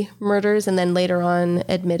 30 murders, and then later on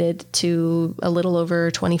admitted to a little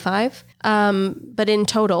over 25. But in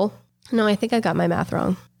total, no, I think I got my math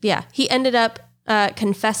wrong. Yeah, he ended up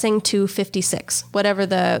confessing to 56, whatever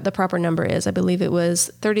the proper number is. I believe it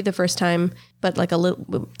was 30 the first time, but like a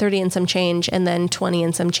little 30 and some change, and then 20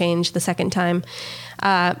 and some change the second time.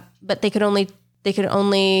 But they could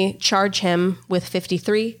only charge him with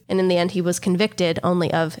 53, and in the end he was convicted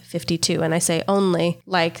only of 52. And I say only,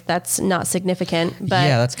 like that's not significant, but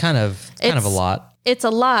yeah, that's kind of a lot. It's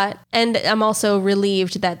a lot, and I'm also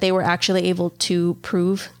relieved that they were actually able to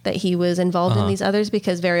prove that he was involved in these others,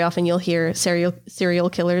 because very often you'll hear serial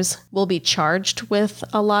killers will be charged with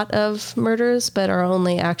a lot of murders, but are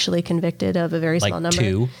only actually convicted of a very small number.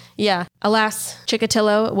 2. Yeah. Alas,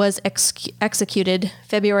 Chikatilo was executed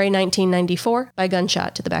February 1994 by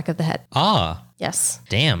gunshot to the back of the head. Ah. Yes.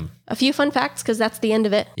 Damn. A few fun facts, because that's the end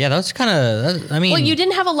of it. Yeah, that was kind of, I mean. Well, you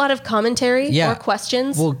didn't have a lot of commentary or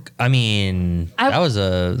questions. Well, I mean, that was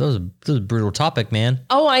a brutal topic, man.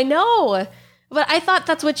 Oh, I know. But I thought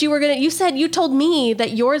that's what you were going to, you told me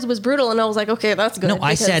that yours was brutal, and I was like, okay, that's good. No,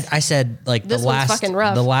 I said like the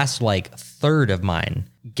last like third of mine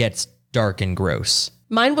gets dark and gross.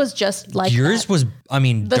 Mine was just like yours was, I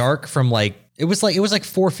mean, dark from like, it was like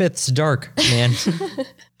 4/5 dark, man.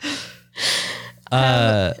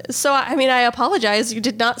 So, I mean, I apologize. You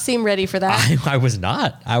did not seem ready for that. I was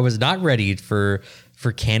not. I was not ready for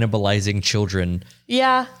cannibalizing children.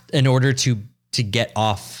 Yeah. In order to get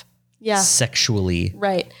off sexually.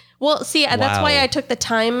 Right. Well, see, that's why I took the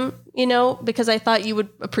time, because I thought you would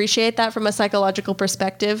appreciate that from a psychological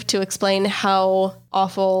perspective, to explain how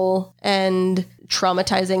awful and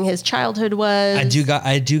traumatizing his childhood was.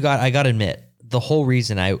 I gotta admit, the whole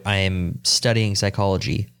reason I am studying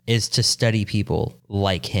psychology is to study people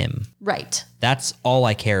like him. Right. That's all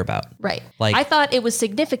I care about. Right. Like, I thought it was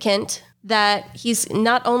significant that he's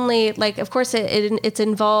not only like, of course, it's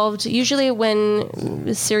involved. Usually,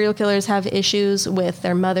 when serial killers have issues with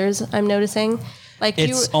their mothers, I'm noticing, like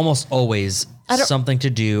it's almost always something to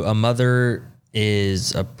do. A mother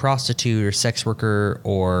is a prostitute or sex worker,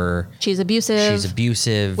 or she's abusive,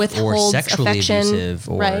 or sexually affection, abusive,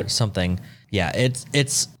 or something. Yeah,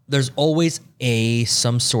 it's there's always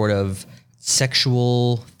some sort of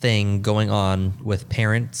sexual thing going on with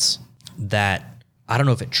parents that I don't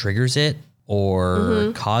know if it triggers it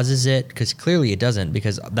or causes it, because clearly it doesn't,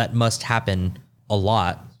 because that must happen a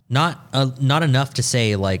lot. Not enough to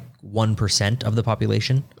say like 1% of the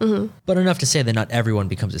population, but enough to say that not everyone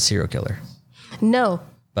becomes a serial killer. No.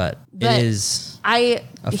 But it is a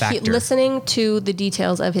factor. Listening to the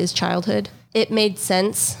details of his childhood, it made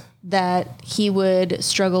sense that he would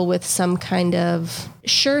struggle with some kind of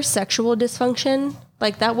sexual dysfunction.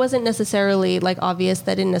 Like that wasn't necessarily like obvious.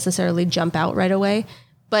 That didn't necessarily jump out right away,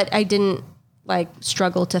 but I didn't like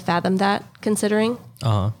struggle to fathom that, considering,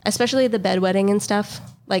 especially the bedwetting and stuff,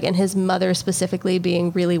 like, and his mother specifically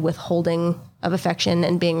being really withholding of affection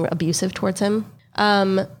and being abusive towards him.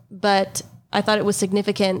 But I thought it was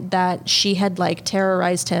significant that she had like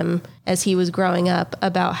terrorized him as he was growing up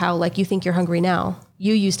about how like, you think you're hungry now.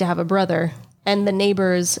 You used to have a brother, and the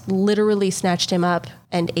neighbors literally snatched him up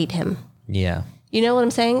and ate him. Yeah. You know what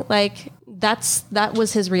I'm saying? Like that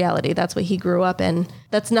was his reality. That's what he grew up in.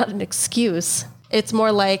 That's not an excuse. It's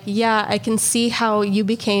more like, yeah, I can see how you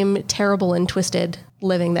became terrible and twisted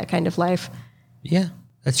living that kind of life. Yeah,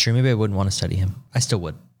 that's true. Maybe I wouldn't want to study him. I still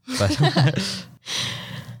would, but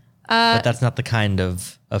but that's not the kind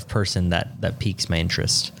of person that piques my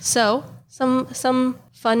interest. So some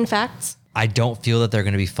fun facts. I don't feel that they're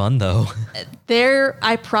going to be fun though.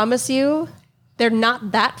 I promise you, they're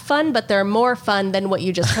not that fun, but they're more fun than what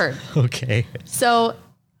you just heard. Okay. So,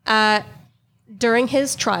 during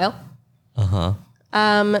his trial,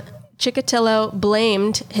 Chikatilo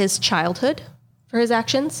blamed his childhood for his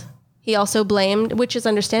actions. He also blamed, which is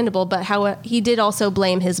understandable, but he did also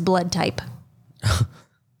blame his blood type.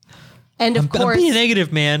 And of course, I'm being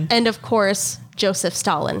negative, man. And of course, Joseph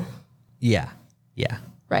Stalin. Yeah.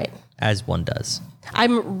 Right. As one does.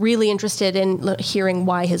 I'm really interested in hearing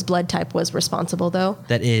why his blood type was responsible, though.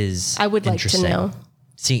 That is I would like to know.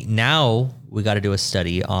 See, now we got to do a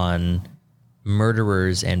study on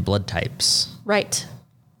murderers and blood types. Right.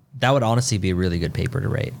 That would honestly be a really good paper to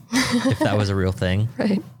write if that was a real thing.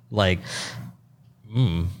 Right. Like,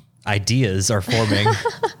 ideas are forming.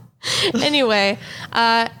 Anyway,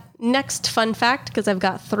 next fun fact, because I've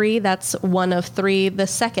got 3. That's one of 3. The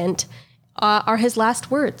second are his last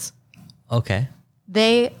words. Okay.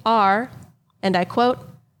 They are, and I quote,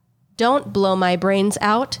 "Don't blow my brains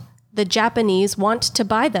out. The Japanese want to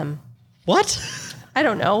buy them." What? I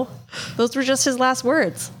don't know. Those were just his last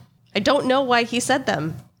words. I don't know why he said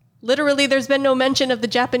them. Literally, there's been no mention of the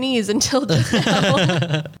Japanese until just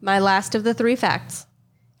now. My last of the 3 facts.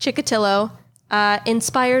 Chikatilo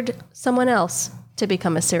inspired someone else to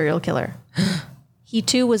become a serial killer. He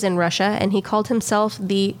too was in Russia, and he called himself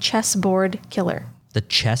the chessboard killer. The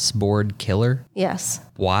chessboard killer? Yes.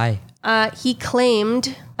 Why? He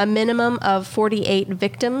claimed a minimum of 48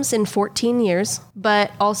 victims in 14 years,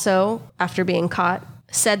 but also, after being caught,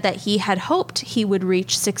 said that he had hoped he would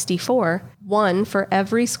reach 64, 1 for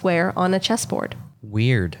every square on a chessboard.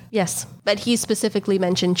 Weird. Yes, but he specifically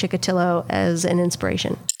mentioned Chikatilo as an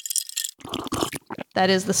inspiration. That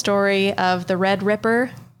is the story of the Red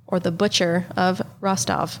Ripper, or the Butcher of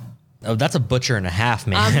Rostov. Oh, that's a butcher and a half,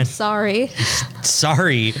 man. I'm sorry.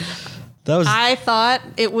 Sorry. I thought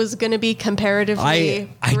it was going to be comparatively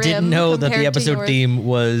I didn't know that the episode theme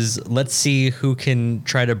was, let's see who can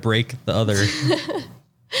try to break the other.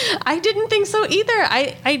 I didn't think so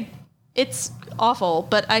either. It's awful,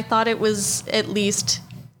 but I thought it was at least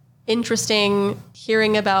interesting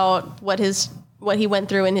hearing about what he went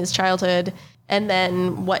through in his childhood and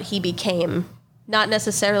then what he became. Not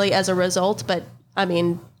necessarily as a result, but I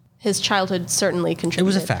mean, his childhood certainly contributed. It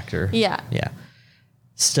was a factor. Yeah. Yeah.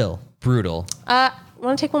 Still brutal. Want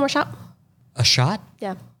to take one more shot? A shot?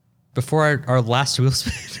 Yeah. Before our last wheel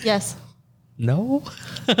spin? Yes. No?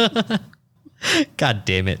 God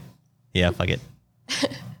damn it. Yeah, fuck it.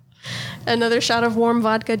 Another shot of warm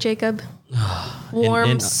vodka, Jacob.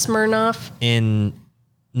 Warm Smirnoff.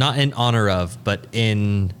 Not in honor of, but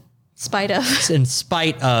in spite of. In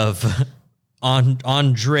spite of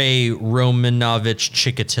Andrei Romanovich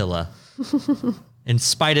Chikatilo. In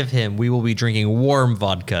spite of him, we will be drinking warm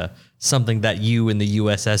vodka something that you in the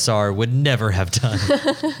USSR would never have done.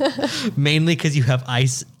 Mainly because you have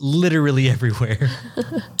ice literally everywhere.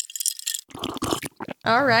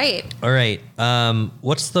 All right. All right.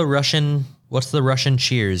 What's the Russian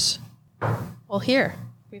cheers? Well, here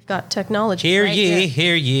we've got technology. Hear right ye, here.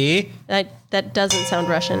 hear ye. That doesn't sound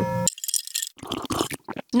Russian.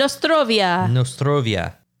 Nostrovia.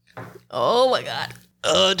 Nostrovia. Oh my God.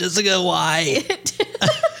 Oh, Jessica, why?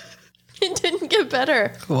 It didn't get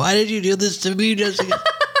better. Why did you do this to me, Jessica?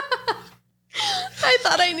 I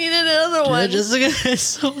thought I needed another one. Jessica,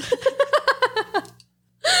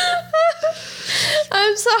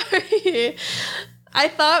 I'm sorry. I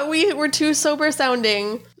thought we were too sober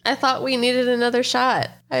sounding. I thought we needed another shot.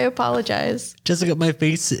 I apologize. Jessica, my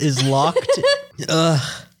face is locked.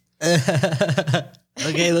 Ugh.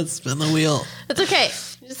 Okay, let's spin the wheel. It's okay.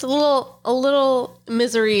 Just a little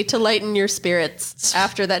misery to lighten your spirits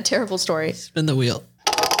after that terrible story. Spin the wheel.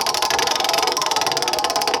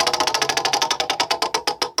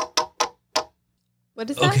 What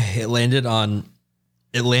is that? Okay, it landed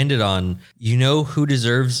on you know who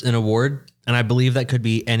deserves an award? And I believe that could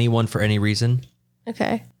be anyone for any reason.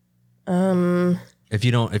 Okay. If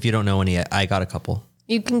you don't know any, I got a couple.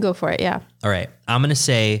 You can go for it, yeah. All right. I'm going to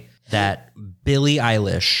say that Billie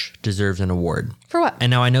Eilish deserves an award. For what? And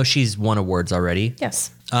now I know she's won awards already.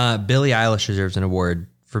 Yes. Billie Eilish deserves an award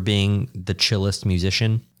for being the chillest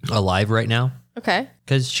musician alive right now. Okay.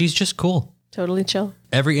 Because she's just cool. Totally chill.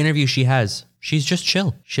 Every interview she has, she's just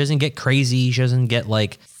chill. She doesn't get crazy. She doesn't get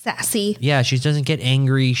like sassy. Yeah, she doesn't get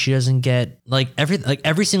angry. She doesn't get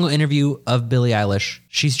every single interview of Billie Eilish,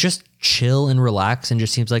 she's just chill and relaxed and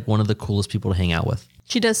just seems like one of the coolest people to hang out with.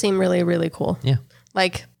 She does seem really, really cool. Yeah.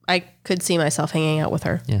 Like I could see myself hanging out with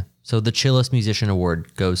her. Yeah. So the chillest musician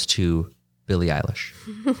award goes to Billie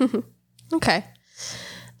Eilish. Okay.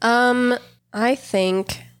 I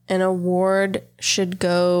think an award should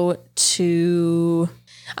go to,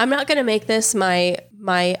 I'm not going to make this my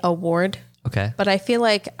award. Okay. But I feel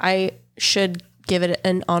like I should give it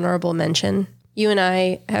an honorable mention. You and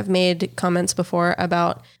I have made comments before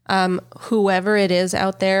about whoever it is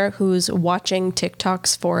out there who's watching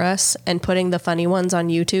TikToks for us and putting the funny ones on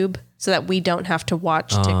YouTube so that we don't have to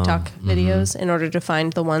watch TikTok videos in order to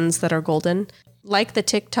find the ones that are golden. Like the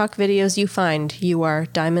TikTok videos you find, you are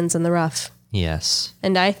diamonds in the rough. Yes.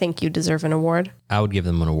 And I think you deserve an award. I would give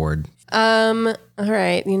them an award. All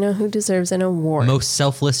right. You know who deserves an award? Most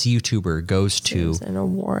selfless YouTuber goes to an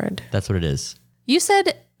award. That's what it is. You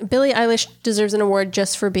said Billie Eilish deserves an award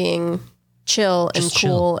just for being chill and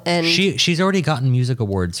cool, and she's already gotten music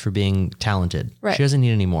awards for being talented. Right. She doesn't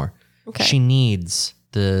need any more. Okay. She needs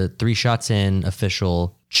the 3 Shots In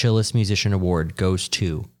official chillest musician award goes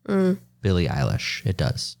to Billie Eilish. It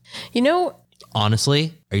does. You know,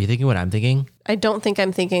 honestly, are you thinking what I'm thinking? I don't think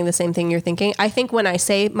I'm thinking the same thing you're thinking. I think when I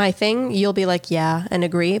say my thing, you'll be like, yeah, and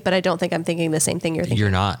agree. But I don't think I'm thinking the same thing you're thinking. You're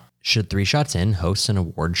not. Should 3 Shots In host an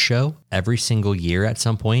award show every single year at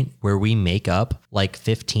some point where we make up like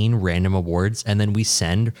 15 random awards and then we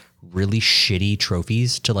send really shitty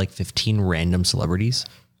trophies to like 15 random celebrities?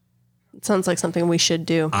 It sounds like something we should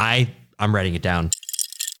do. I'm writing it down.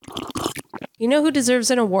 You know who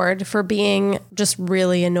deserves an award for being just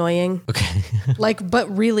really annoying? Okay.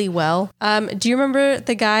 But really well. Do you remember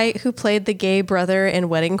the guy who played the gay brother in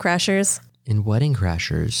Wedding Crashers? In Wedding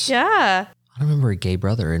Crashers? Yeah. I don't remember a gay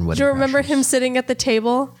brother in Wedding Crashers. Do you remember him sitting at the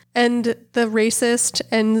table and the racist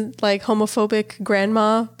and like homophobic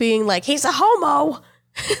grandma being like, he's a homo?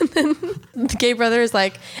 And then the gay brother is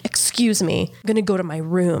like, excuse me, I'm going to go to my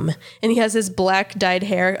room. And he has his black dyed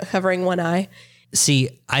hair covering one eye.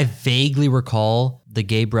 See, I vaguely recall the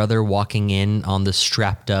gay brother walking in on the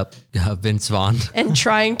strapped up Vince Vaughn. And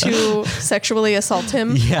trying to sexually assault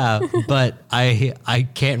him. Yeah, but I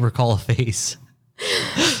can't recall a face.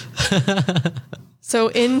 So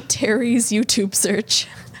in Terry's YouTube search.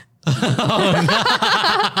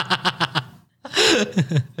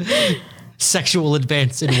 Sexual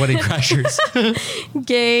advance in Wedding Crashers.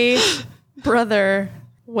 Gay brother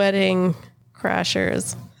wedding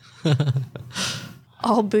crashers.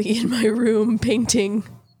 I'll be in my room painting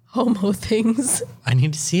homo things. I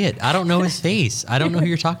need to see it. I don't know his face. I don't know who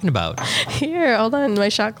you're talking about. Here, hold on. My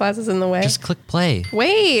shot glass is in the way. Just click play.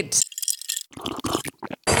 Wait.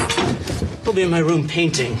 I'll be in my room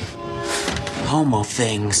painting homo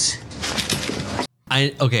things.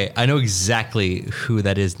 I know exactly who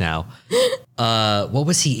that is now. What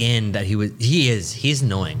was he in that he's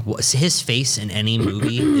annoying. His face in any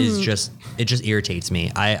movie is just irritates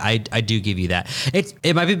me. I do give you that.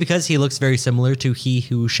 It might be because he looks very similar to He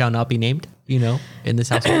Who Shall Not Be Named, in this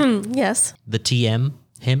household. Yes. The TM,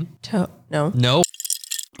 him? No. No.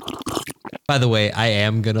 By the way, I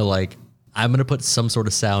am gonna I'm gonna put some sort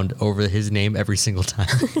of sound over his name every single time.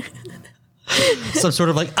 Some sort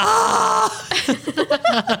of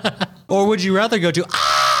or would you rather go to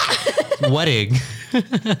wedding?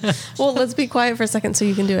 Well, let's be quiet for a second so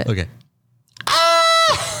you can do it. Okay.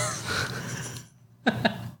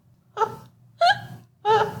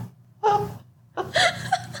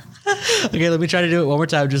 Okay, let me try to do it one more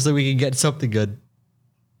time just so we can get something good.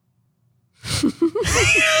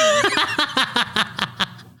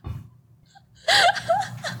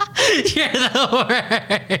 You're the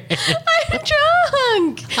worst. I'm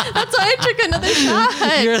drunk. That's why I took another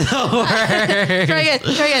shot. You're the worst. Try again.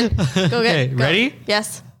 Go Okay, again. Go. ready?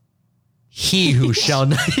 Yes. He who shall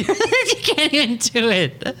not. You can't even do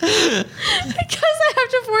it. Because I have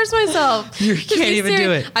to force myself. You to can't be even do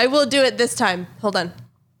serious. it. I will do it this time. Hold on.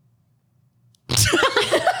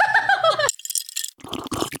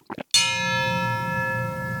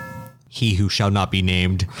 He who shall not be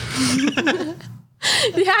named.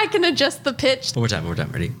 Yeah, I can adjust the pitch. One more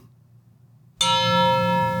time. Ready?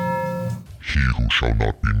 He who shall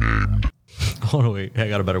not be named. Hold on, wait. I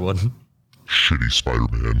got a better one. Shitty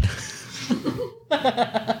Spider-Man.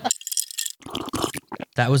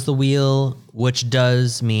 That was the wheel, which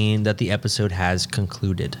does mean that the episode has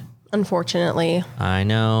concluded. Unfortunately. I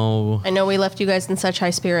know. I know we left you guys in such high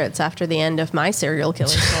spirits after the end of my serial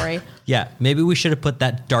killing story. Yeah, maybe we should have put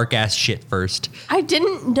that dark ass shit first. I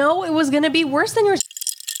didn't know it was going to be worse than yours.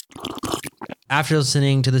 After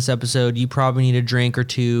listening to this episode, you probably need a drink or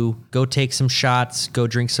two. Go take some shots. Go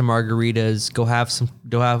drink some margaritas. Go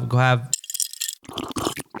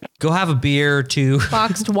have a beer or two.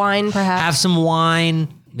 Boxed wine, perhaps. Have some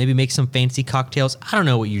wine. Maybe make some fancy cocktails. I don't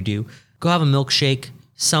know what you do. Go have a milkshake.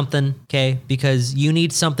 Something, okay? Because you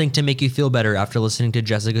need something to make you feel better after listening to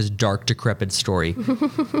Jessica's dark, decrepit story.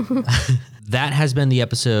 That has been the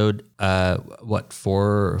episode,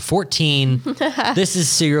 for 14. This is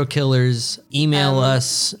Serial Killers. Email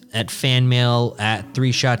us at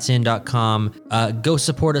fanmail@threeshotsin.com. Go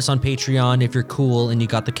support us on Patreon if you're cool and you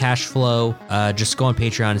got the cash flow. Just go on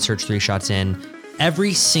Patreon and search 3 Shots In.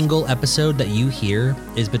 Every single episode that you hear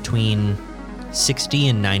is between 60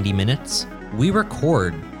 and 90 minutes. We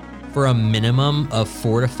record for a minimum of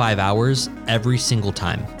 4 to 5 hours every single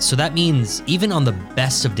time. So that means even on the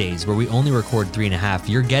best of days where we only record 3.5,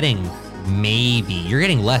 you're getting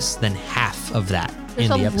less than half of that. There's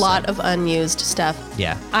in the a episode. lot of unused stuff.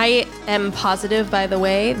 Yeah. I am positive, by the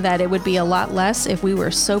way, that it would be a lot less if we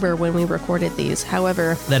were sober when we recorded these.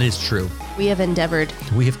 However, That is true. we have endeavored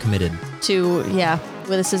We have committed. to, well,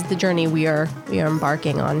 this is the journey we are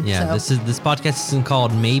embarking on. Yeah, so. this podcast isn't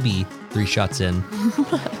called maybe 3 Shots In.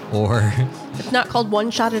 Or It's not called one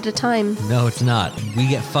shot at a time. no, it's not. We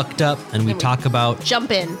get fucked up and we talk about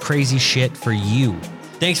Jump in. crazy shit for you.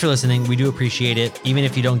 Thanks for listening. We do appreciate it. Even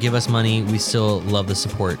if you don't give us money, we still love the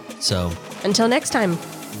support. So Until next time.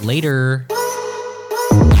 later.